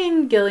 Sally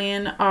and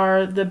Gillian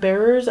are the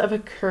bearers of a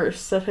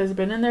curse that has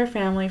been in their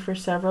family for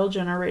several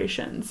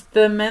generations.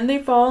 The men they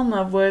fall in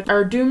love with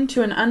are doomed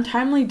to an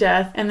untimely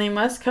death, and they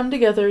must come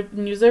together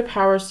and use their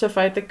powers to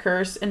fight the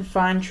curse and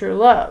find true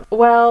love.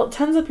 While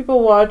tons of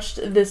people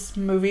watched this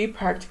movie,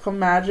 Practical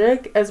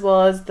Magic, as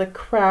well as The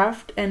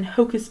Craft and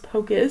Hocus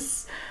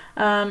Pocus,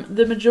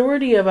 the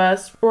majority of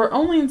us were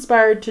only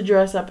inspired to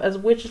dress up as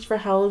witches for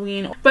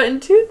Halloween. But in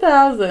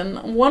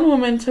 2000, one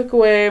woman took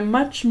away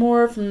much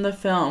more from the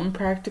film.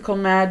 Practical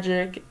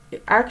Magic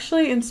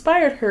actually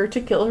inspired her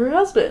to kill her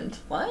husband.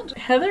 What?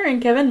 Heather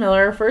and Kevin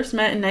Miller first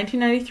met in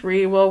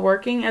 1993 while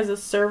working as a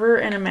server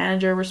and a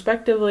manager,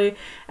 respectively,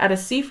 at a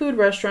seafood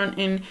restaurant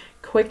in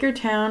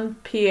Quakertown,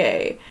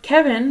 PA.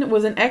 Kevin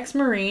was an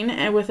ex-Marine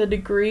and with a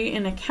degree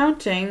in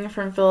accounting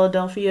from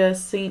Philadelphia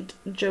St.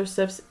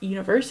 Joseph's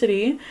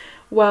University,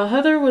 while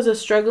Heather was a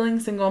struggling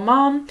single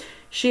mom.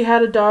 She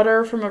had a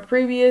daughter from a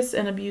previous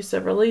and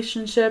abusive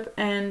relationship,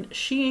 and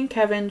she and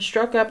Kevin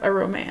struck up a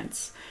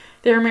romance.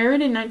 They were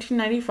married in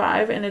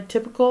 1995 in a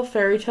typical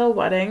fairy tale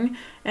wedding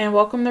and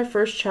welcomed their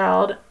first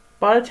child,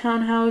 bought a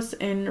townhouse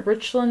in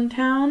Richland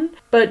Town,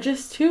 but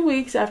just 2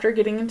 weeks after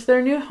getting into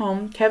their new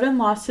home, Kevin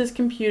lost his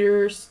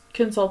computer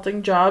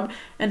consulting job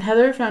and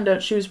Heather found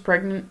out she was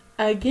pregnant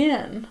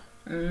again.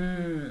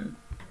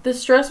 The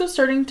stress was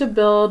starting to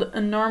build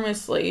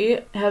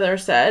enormously, Heather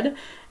said.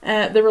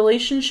 The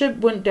relationship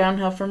went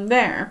downhill from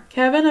there.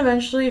 Kevin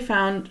eventually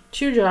found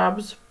 2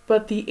 jobs,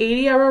 but the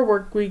 80-hour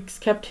work weeks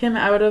kept him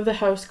out of the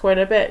house quite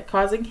a bit,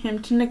 causing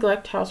him to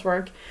neglect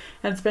housework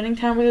and spending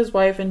time with his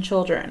wife and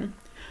children.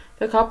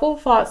 The couple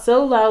fought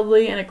so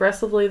loudly and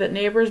aggressively that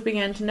neighbors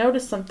began to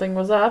notice something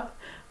was up.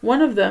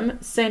 One of them,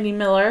 Sandy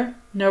Miller,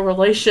 no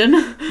relation,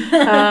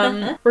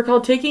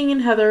 recalled taking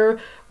in Heather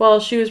while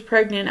she was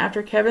pregnant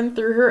after Kevin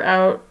threw her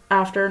out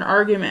after an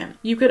argument.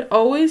 You could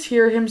always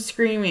hear him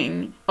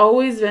screaming,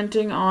 always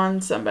venting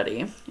on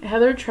somebody.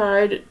 Heather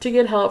tried to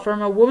get help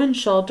from a women's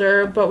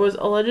shelter, but was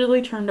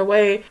allegedly turned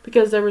away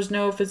because there was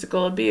no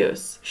physical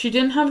abuse. She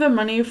didn't have the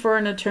money for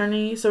an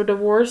attorney, so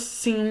divorce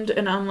seemed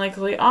an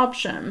unlikely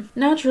option.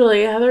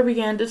 Naturally, Heather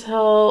began to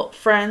tell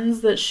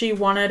friends that she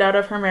wanted out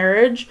of her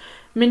marriage.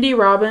 Mindy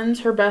Robbins,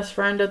 her best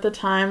friend at the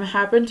time,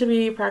 happened to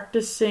be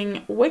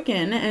practicing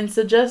Wiccan and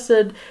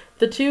suggested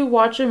the two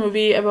watch a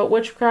movie about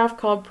witchcraft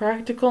called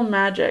Practical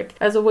Magic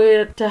as a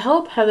way to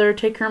help Heather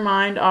take her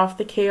mind off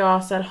the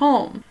chaos at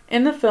home.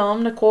 In the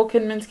film, Nicole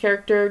Kidman's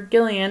character,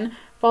 Gillian,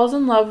 falls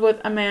in love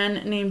with a man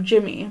named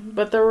Jimmy,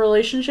 but their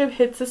relationship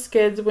hits the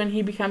skids when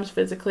he becomes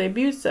physically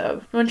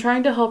abusive. When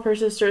trying to help her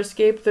sister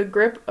escape the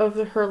grip of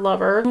her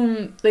lover,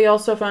 whom they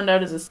also found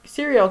out is a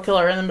serial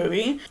killer in the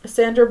movie,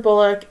 Sandra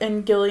Bullock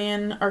and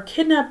Gillian are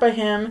kidnapped by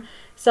him.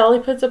 Sally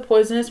puts a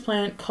poisonous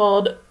plant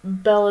called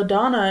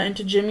belladonna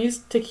into Jimmy's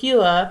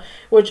tequila,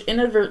 which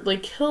inadvertently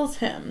kills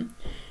him.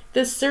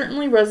 This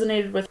certainly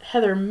resonated with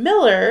Heather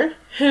Miller,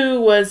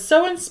 who was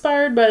so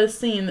inspired by the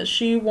scene that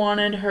she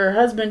wanted her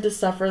husband to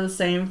suffer the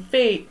same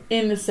fate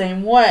in the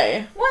same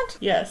way. What?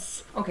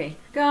 Yes. Okay,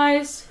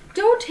 guys,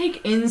 don't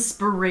take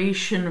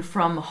inspiration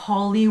from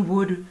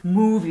Hollywood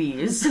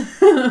movies.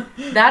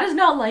 That is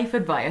not life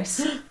advice.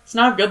 It's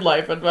not good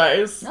life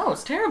advice. No,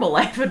 it's terrible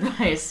life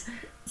advice.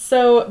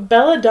 So,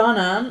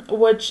 belladonna,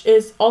 which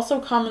is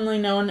also commonly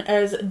known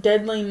as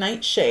deadly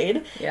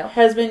nightshade,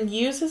 has been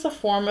used as a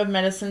form of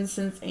medicine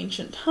since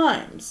ancient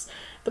times.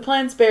 The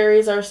plant's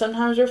berries are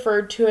sometimes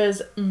referred to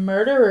as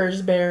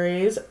murderer's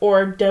berries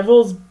or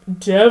devil's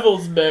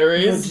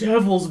berries. The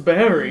devil's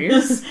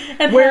berries?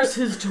 And where's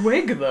his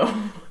twig, though?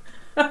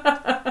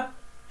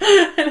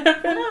 And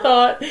have been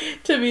thought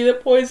to be the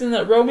poison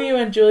that Romeo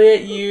and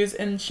Juliet use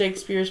in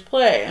Shakespeare's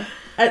play.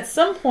 At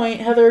some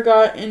point, Heather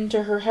got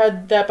into her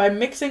head that by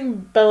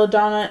mixing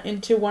belladonna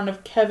into one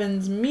of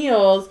Kevin's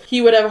meals,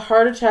 he would have a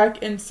heart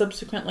attack and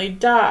subsequently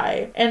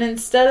die. And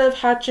instead of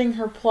hatching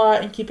her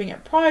plot and keeping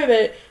it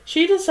private,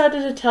 she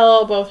decided to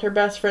tell both her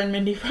best friend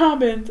Mindy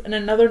Robbins and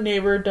another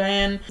neighbor,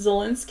 Diane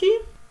Zielinski.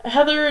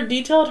 Heather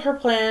detailed her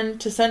plan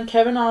to send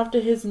Kevin off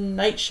to his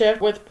night shift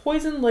with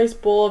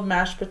poison-laced bowl of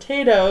mashed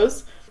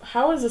potatoes.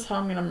 How is this how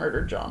I'm going to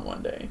murder John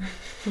one day?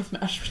 With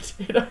mashed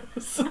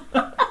potatoes.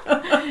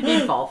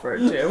 He'd fall for it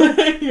too.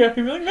 Yeah,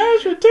 he'd be like,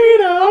 mashed potatoes!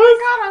 Oh my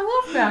god, I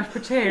love mashed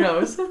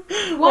potatoes.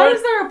 Why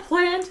is there a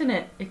plant in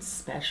it? It's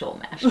special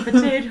mashed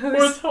potatoes.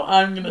 That's how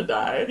I'm going to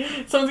die.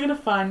 Someone's going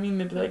to find me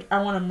and be like,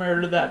 I want to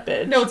murder that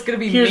bitch. No, it's going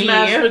to be Here's me.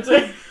 Mashed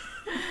potatoes.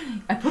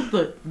 I put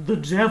the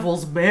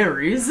devil's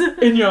berries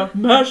in your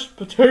mashed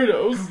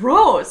potatoes.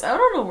 Gross. I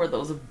don't know where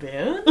those have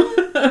been.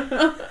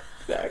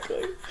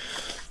 Exactly.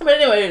 But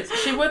anyways,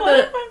 she put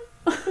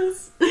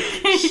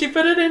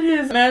it in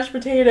his mashed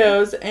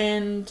potatoes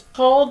and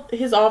called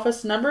his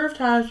office a number of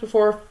times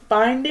before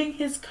finding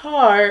his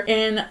car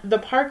in the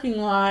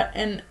parking lot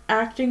and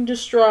acting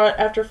distraught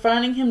after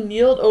finding him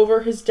kneeled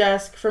over his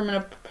desk from an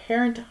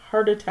apparent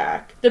heart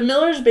attack. The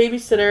Millers'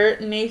 babysitter,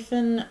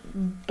 Nathan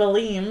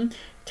Baleem,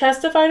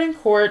 testified in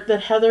court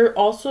that Heather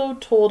also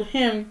told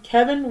him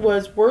Kevin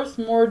was worth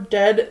more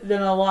dead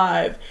than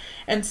alive,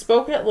 and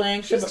spoke at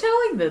length. She's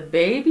telling the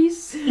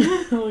babies?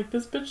 Like,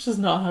 this bitch does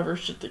not have her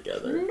shit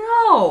together.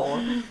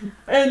 No!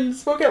 And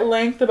spoke at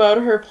length about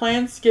her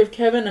plans to give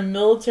Kevin a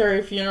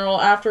military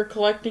funeral after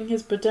collecting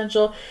his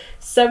potential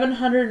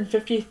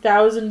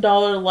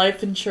 $750,000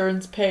 life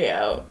insurance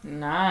payout.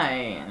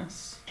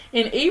 Nice.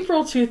 In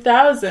April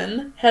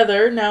 2000,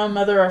 Heather, now a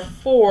mother of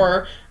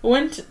 4,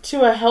 went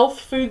to a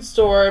health food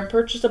store and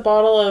purchased a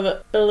bottle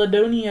of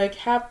Belladonna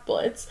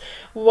caplets.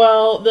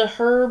 While the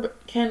herb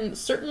can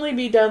certainly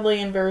be deadly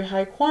in very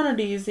high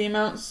quantities, the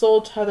amount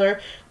sold to Heather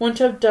wouldn't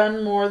have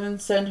done more than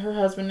send her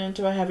husband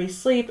into a heavy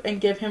sleep and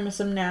give him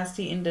some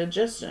nasty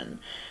indigestion.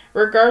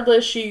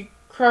 Regardless, she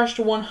crushed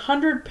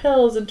 100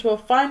 pills into a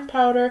fine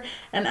powder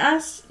and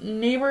asked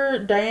neighbor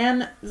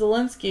Diane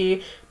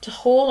Zielinski to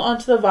hold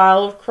onto the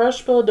vial of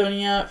crushed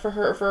belladonna for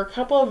her for a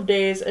couple of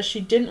days, as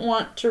she didn't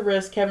want to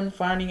risk Kevin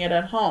finding it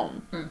at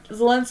home.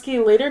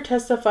 Zielinski later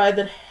testified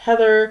that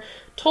Heather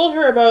told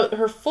her about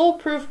her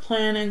foolproof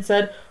plan and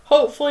said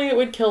hopefully it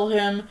would kill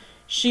him.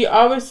 She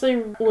obviously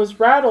was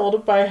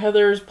rattled by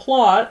Heather's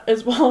plot,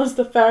 as well as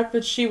the fact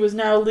that she was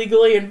now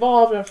legally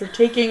involved after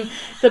taking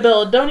the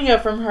belladonna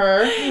from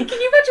her. Can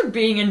you imagine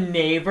being a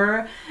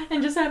neighbor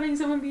and just having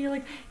someone be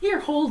like, here,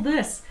 hold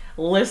this.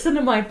 Listen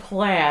to my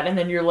plan. And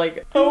then you're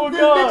like, oh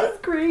god, that is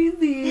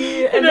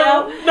crazy. And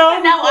now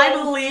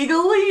I'm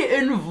legally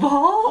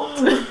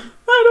involved.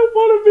 I don't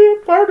want to be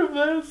a part of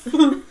this.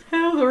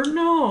 Heather,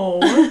 no.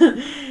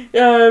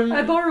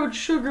 I borrowed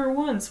sugar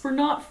once. We're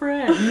not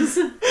friends.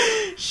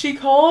 She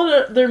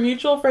called their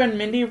mutual friend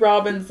Mindy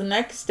Robbins the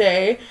next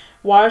day.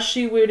 Why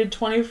she waited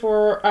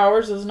 24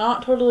 hours is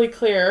not totally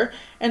clear,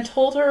 and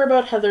told her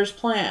about Heather's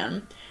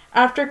plan.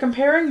 After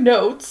comparing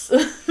notes,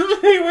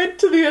 they went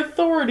to the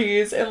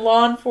authorities, and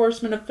law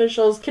enforcement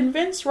officials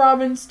convinced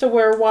Robbins to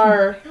wear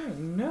wire.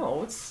 Comparing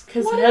notes?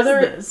 Because What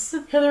Heather is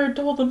this? Heather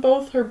told them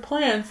both her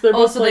plans. So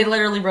they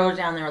literally wrote it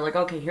down. They were like,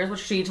 okay, here's what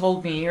she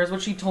told me. Here's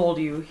what she told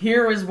you.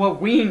 Here is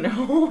what we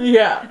know.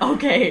 Yeah.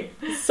 Okay.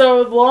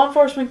 So law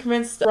enforcement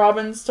convinced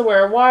Robbins to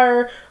wear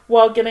wire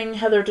while getting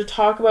Heather to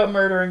talk about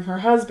murdering her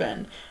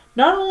husband.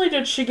 Not only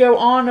did she go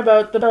on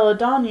about the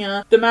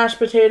belladonna, the mashed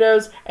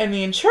potatoes, and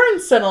the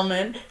insurance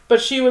settlement,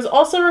 but she was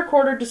also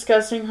recorded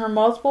discussing her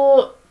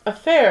multiple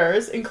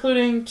affairs,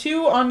 including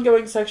 2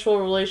 ongoing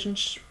sexual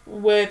relationships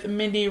with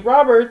Mindy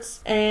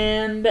Roberts,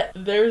 and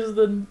there's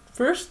the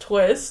first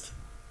twist.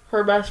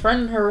 Her best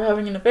friend and her were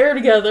having an affair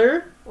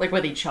together. Like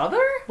with each other?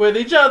 With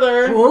each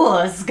other.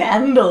 Ooh,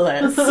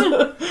 scandalous.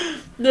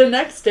 The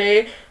next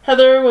day,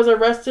 Heather was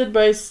arrested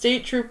by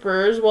state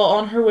troopers while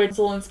on her way to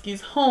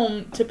Zielinski's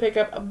home to pick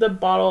up the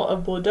bottle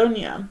of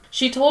belladonna.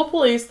 She told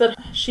police that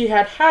she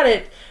had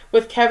it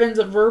with Kevin's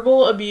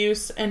verbal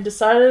abuse and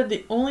decided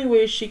the only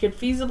way she could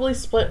feasibly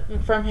split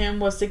from him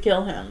was to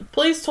kill him.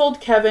 Police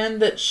told Kevin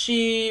that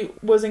she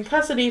was in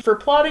custody for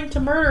plotting to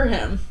murder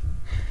him.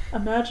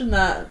 Imagine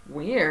that.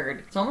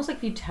 Weird. It's almost like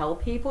if you tell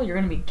people you're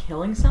going to be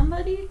killing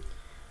somebody,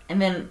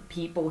 and then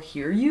people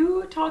hear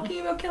you talking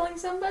about killing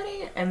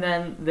somebody, and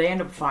then they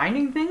end up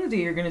finding things that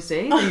you're going to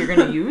say that you're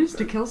going to use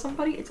to kill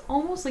somebody. It's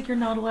almost like you're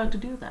not allowed to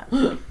do that.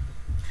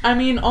 I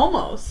mean,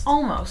 almost.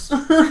 Almost.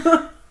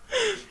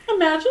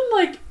 Imagine,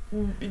 like,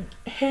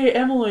 hey,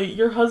 Emily,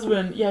 your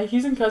husband, yeah,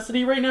 he's in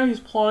custody right now. He's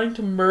plotting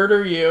to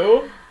murder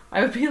you.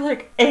 I would be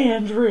like,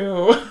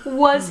 Andrew.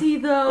 Was he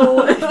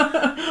though?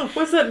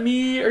 Was that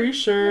me? Are you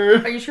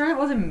sure? Are you sure it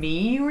wasn't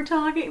me you were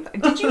talking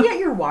about? Did you get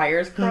your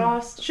wires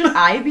crossed? Should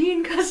I be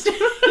in custody?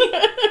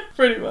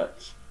 Pretty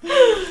much.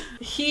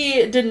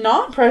 He did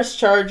not press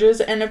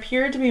charges and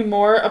appeared to be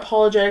more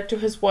apologetic to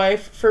his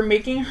wife for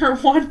making her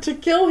want to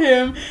kill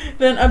him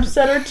than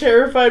upset or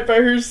terrified by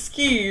her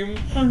scheme.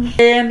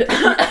 And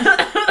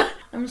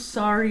I'm I'm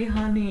sorry,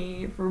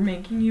 honey, for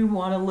making you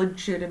want to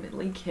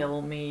legitimately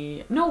kill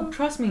me. No,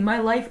 trust me, my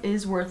life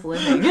is worth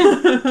living.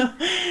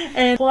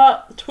 And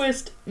plot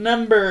twist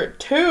number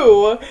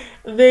 2,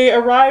 they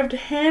arrived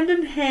hand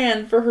in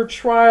hand for her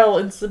trial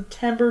in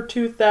September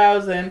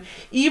 2000,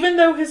 even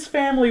though his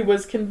family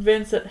was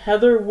convinced that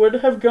Heather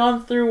would have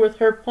gone through with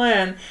her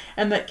plan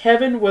and that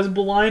Kevin was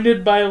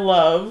blinded by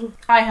love.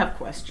 I have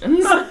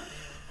questions.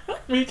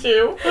 Me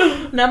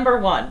too. Number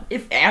 1,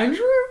 if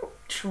Andrew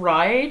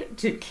tried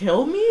to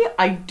kill me,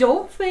 I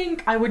don't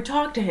think I would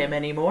talk to him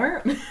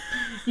anymore.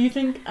 You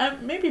think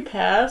maybe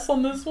pass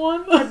on this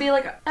one? I'd be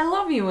like, I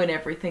love you and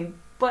everything,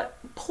 but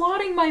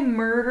plotting my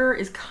murder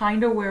is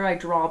kind of where I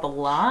draw the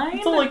line.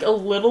 It's like a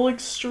little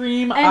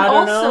extreme. And I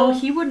don't know. also,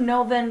 he would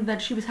know then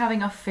that she was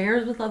having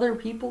affairs with other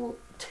people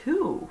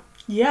too.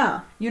 Yeah.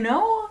 You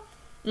know?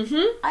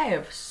 Mm-hmm. I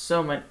have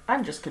so much.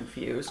 I'm just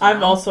confused. I'm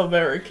now. also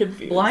very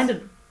confused.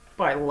 Blinded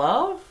by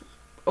love?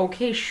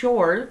 Okay,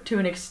 sure, to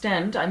an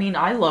extent. I mean,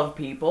 I love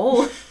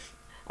people.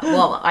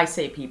 Well, I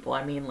say people,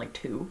 I mean like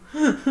 2.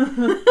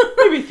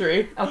 Maybe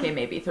 3. Okay,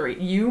 maybe 3.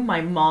 You, my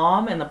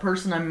mom, and the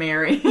person I'm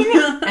marrying.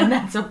 And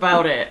that's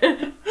about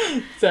it.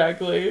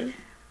 Exactly.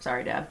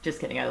 Sorry, Dad. Just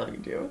kidding, I love you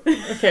too.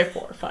 Okay,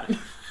 4, fine.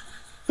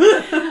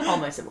 All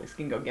my siblings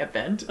can go get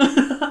bent.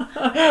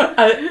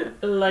 I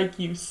like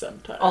you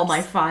sometimes. All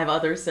my 5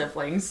 other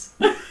siblings.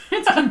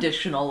 It's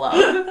conditional love.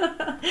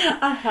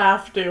 I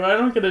have to. I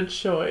don't get a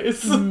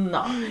choice.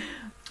 No.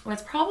 Well,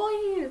 it's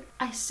probably,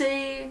 I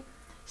say,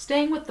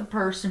 staying with the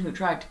person who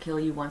tried to kill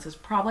you once is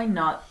probably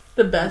not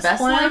The best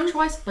plan? life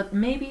choice, but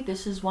maybe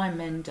this is why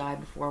men die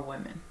before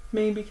women.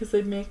 Maybe because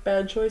they make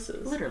bad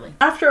choices. Literally.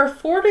 After a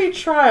 4-day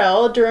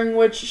trial, during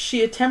which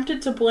she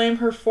attempted to blame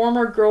her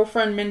former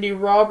girlfriend Mindy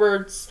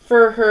Roberts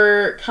for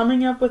her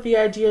coming up with the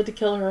idea to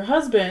kill her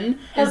husband.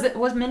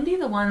 Was Mindy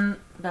the one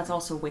that's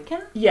also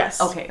Wiccan? Yes.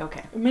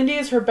 Okay. Mindy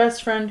is her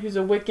best friend who's a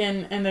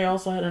Wiccan, and they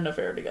also had an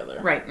affair together.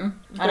 Right.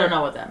 I don't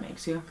know what that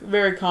makes you.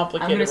 Very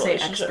complicated I'm going to say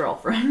relationship.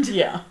 ex-girlfriend.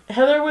 Yeah.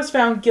 Heather was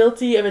found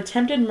guilty of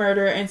attempted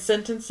murder and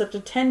sentenced up to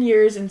 10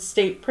 years in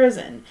state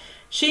prison.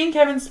 She and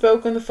Kevin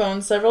spoke on the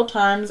phone several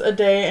times a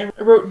day and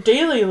wrote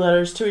daily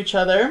letters to each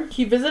other.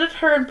 He visited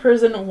her in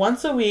prison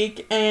once a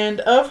week, and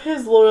of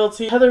his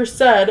loyalty, Heather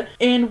said,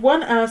 "In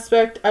one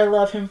aspect, I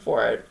love him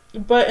for it.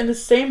 But in the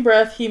same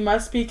breath, he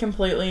must be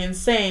completely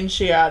insane,"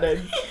 she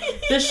added.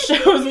 "This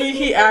shows me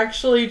he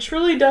actually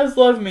truly does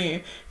love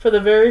me. For the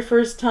very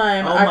first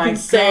time, I can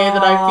say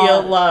that I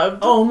feel loved."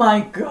 Oh my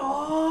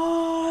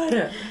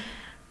god!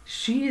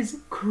 She is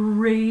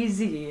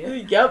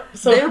crazy. Yep.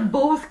 So they're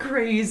both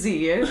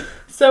crazy.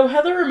 So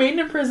Heather remained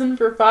in prison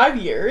for 5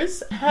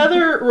 years.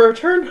 Heather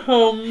returned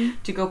home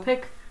to go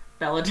pick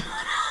Belladonna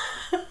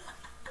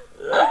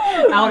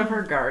out of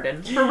her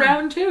garden for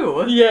round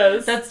 2.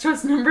 Yes. That's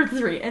twist number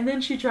 3. And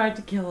then she tried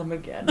to kill him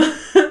again.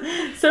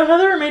 So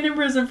Heather remained in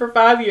prison for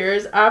 5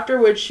 years, after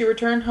which she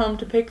returned home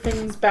to pick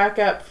things back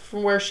up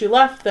from where she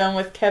left them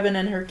with Kevin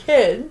and her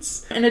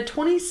kids. In a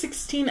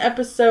 2016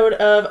 episode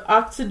of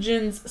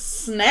Oxygen's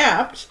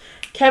Snapped,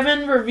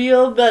 Kevin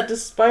revealed that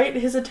despite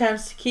his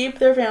attempts to keep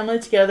their family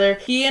together,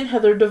 he and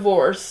Heather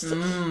divorced.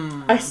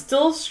 "I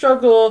still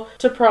struggle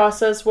to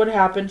process what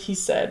happened," he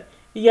said.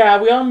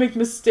 "Yeah, we all make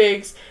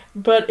mistakes,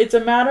 but it's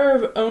a matter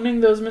of owning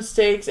those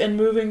mistakes and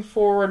moving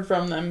forward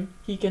from them,"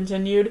 he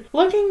continued.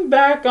 "Looking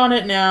back on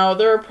it now,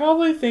 there are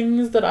probably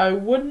things that I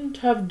wouldn't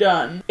have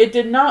done. It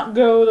did not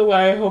go the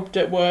way I hoped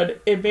it would.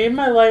 It made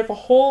my life a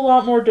whole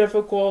lot more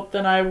difficult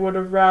than I would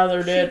have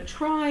rathered it. She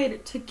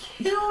tried to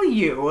kill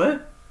you.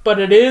 But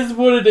it is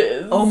what it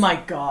is." Oh my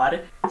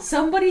god.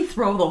 Somebody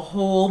throw the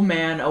whole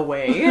man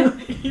away.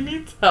 He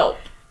needs help.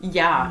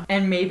 Yeah,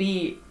 and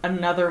maybe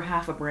another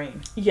half a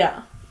brain.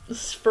 Yeah.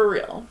 For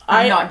real.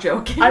 I'm not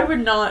joking. I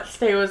would not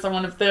stay with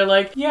someone if they're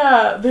like,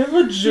 yeah, they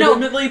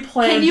legitimately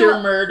planned your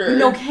murder.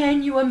 No,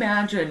 can you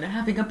imagine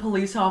having a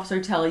police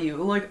officer tell you,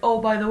 like, "Oh,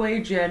 by the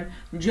way, Jen,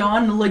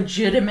 John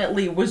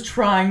legitimately was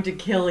trying to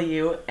kill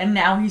you, and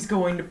now he's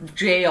going to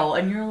jail,"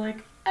 and you're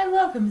like, "I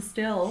love him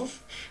still.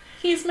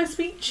 He's my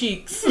sweet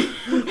cheeks."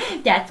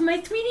 That's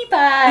my sweetie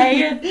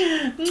pie.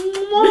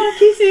 Mwah,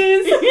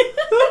 kisses.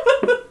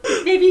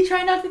 Maybe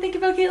try not to think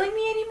about killing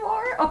me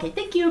anymore. Okay,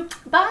 thank you.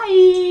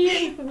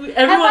 Bye.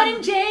 Have fun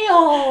in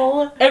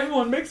jail.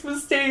 Everyone makes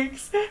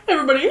mistakes.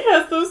 Everybody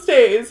has those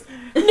days.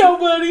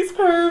 Nobody's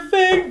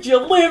perfect. You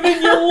live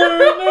and you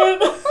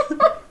learn it.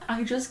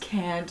 I just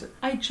can't.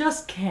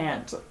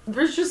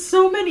 There's just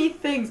so many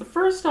things.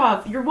 First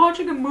off, you're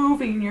watching a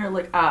movie and you're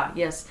like,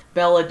 yes,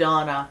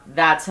 Belladonna.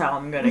 That's how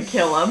I'm gonna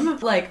kill him.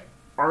 Like,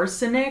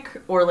 arsenic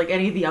or like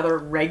any of the other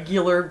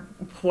regular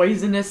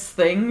poisonous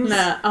things.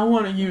 Nah, I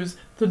want to use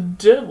the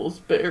devil's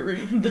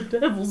berry. The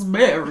devil's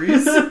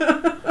berries.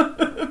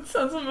 It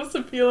sounds the most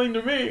appealing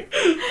to me.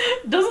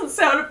 Doesn't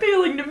sound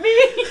appealing to me.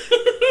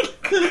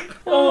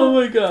 Oh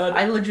my god.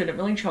 I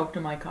legitimately choked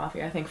on my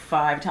coffee, I think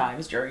 5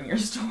 times during your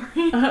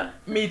story.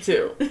 Me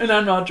too. And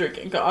I'm not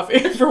drinking coffee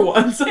for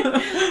once.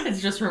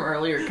 It's just from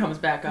earlier. It comes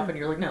back up and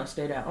you're like, no,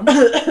 stay down.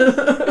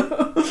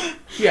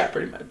 Yeah,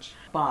 pretty much.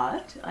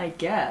 But I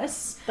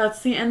guess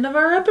That's the end of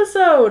our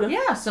episode.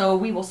 yeah. So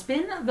we will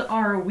spin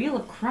our wheel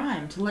of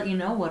crime to let you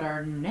know what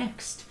our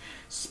next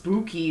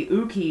spooky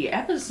ooky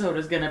episode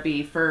is gonna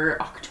be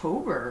for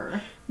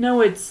October.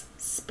 No, it's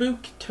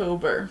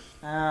Spooktober.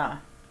 Ah,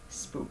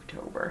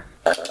 Spooktober.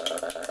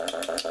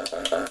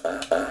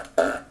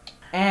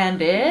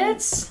 And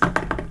it's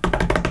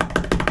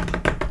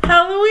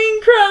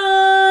Halloween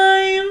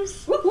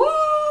Crimes!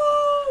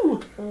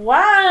 woo!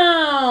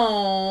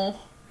 Wow!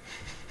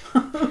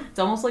 It's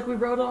almost like we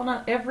wrote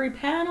on every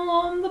panel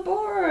on the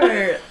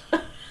board.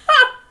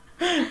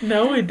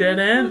 No, we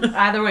didn't.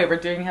 Either way, we're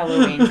doing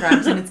Halloween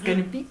Crimes, and it's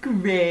gonna be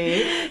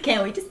great.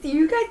 Can't wait to see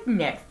you guys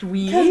next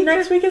week. Because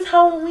next week is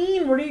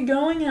Halloween. What are you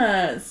going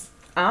as?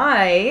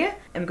 I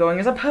am going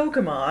as a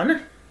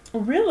Pokemon.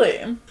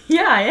 Really?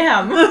 Yeah, I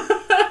am.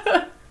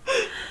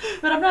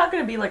 But I'm not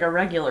gonna be like a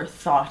regular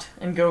thought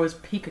and go as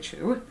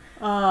Pikachu,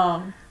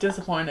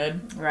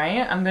 Disappointed.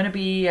 right? I'm gonna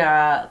be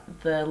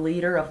the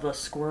leader of the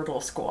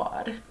Squirtle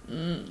Squad.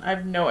 I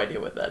have no idea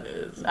what that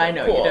is. I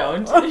know Cool. you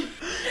don't.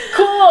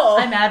 Cool!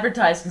 I'm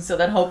advertising so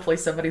that hopefully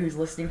somebody who's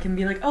listening can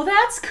be like, oh,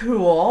 that's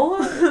cool.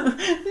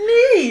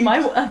 Neat!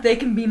 They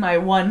can be my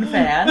one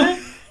fan.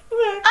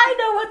 I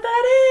know what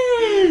that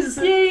is.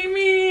 Yay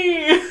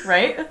me!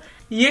 Right?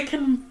 You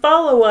can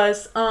follow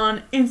us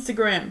on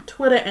Instagram,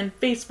 Twitter, and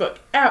Facebook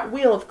at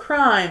Wheel of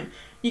Crime.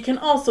 You can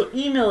also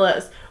email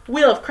us,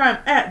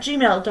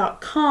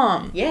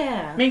 wheelofcrime@gmail.com.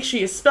 Yeah. Make sure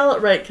you spell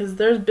it right, because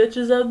there's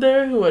bitches out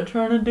there who are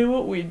trying to do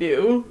what we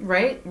do.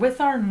 Right? With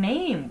our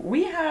name.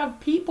 We have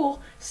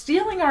people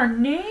stealing our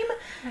name,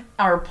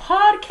 our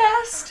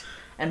podcast,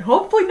 and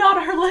hopefully not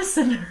our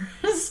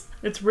listeners.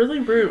 It's really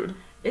rude.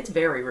 It's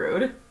very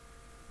rude.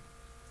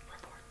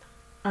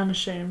 I'm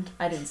ashamed.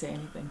 I didn't say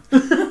anything.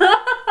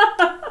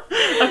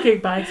 Okay,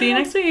 bye. See you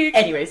next week.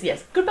 Anyways,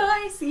 yes.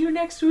 Goodbye. See you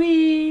next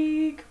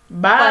week.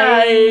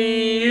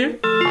 Bye.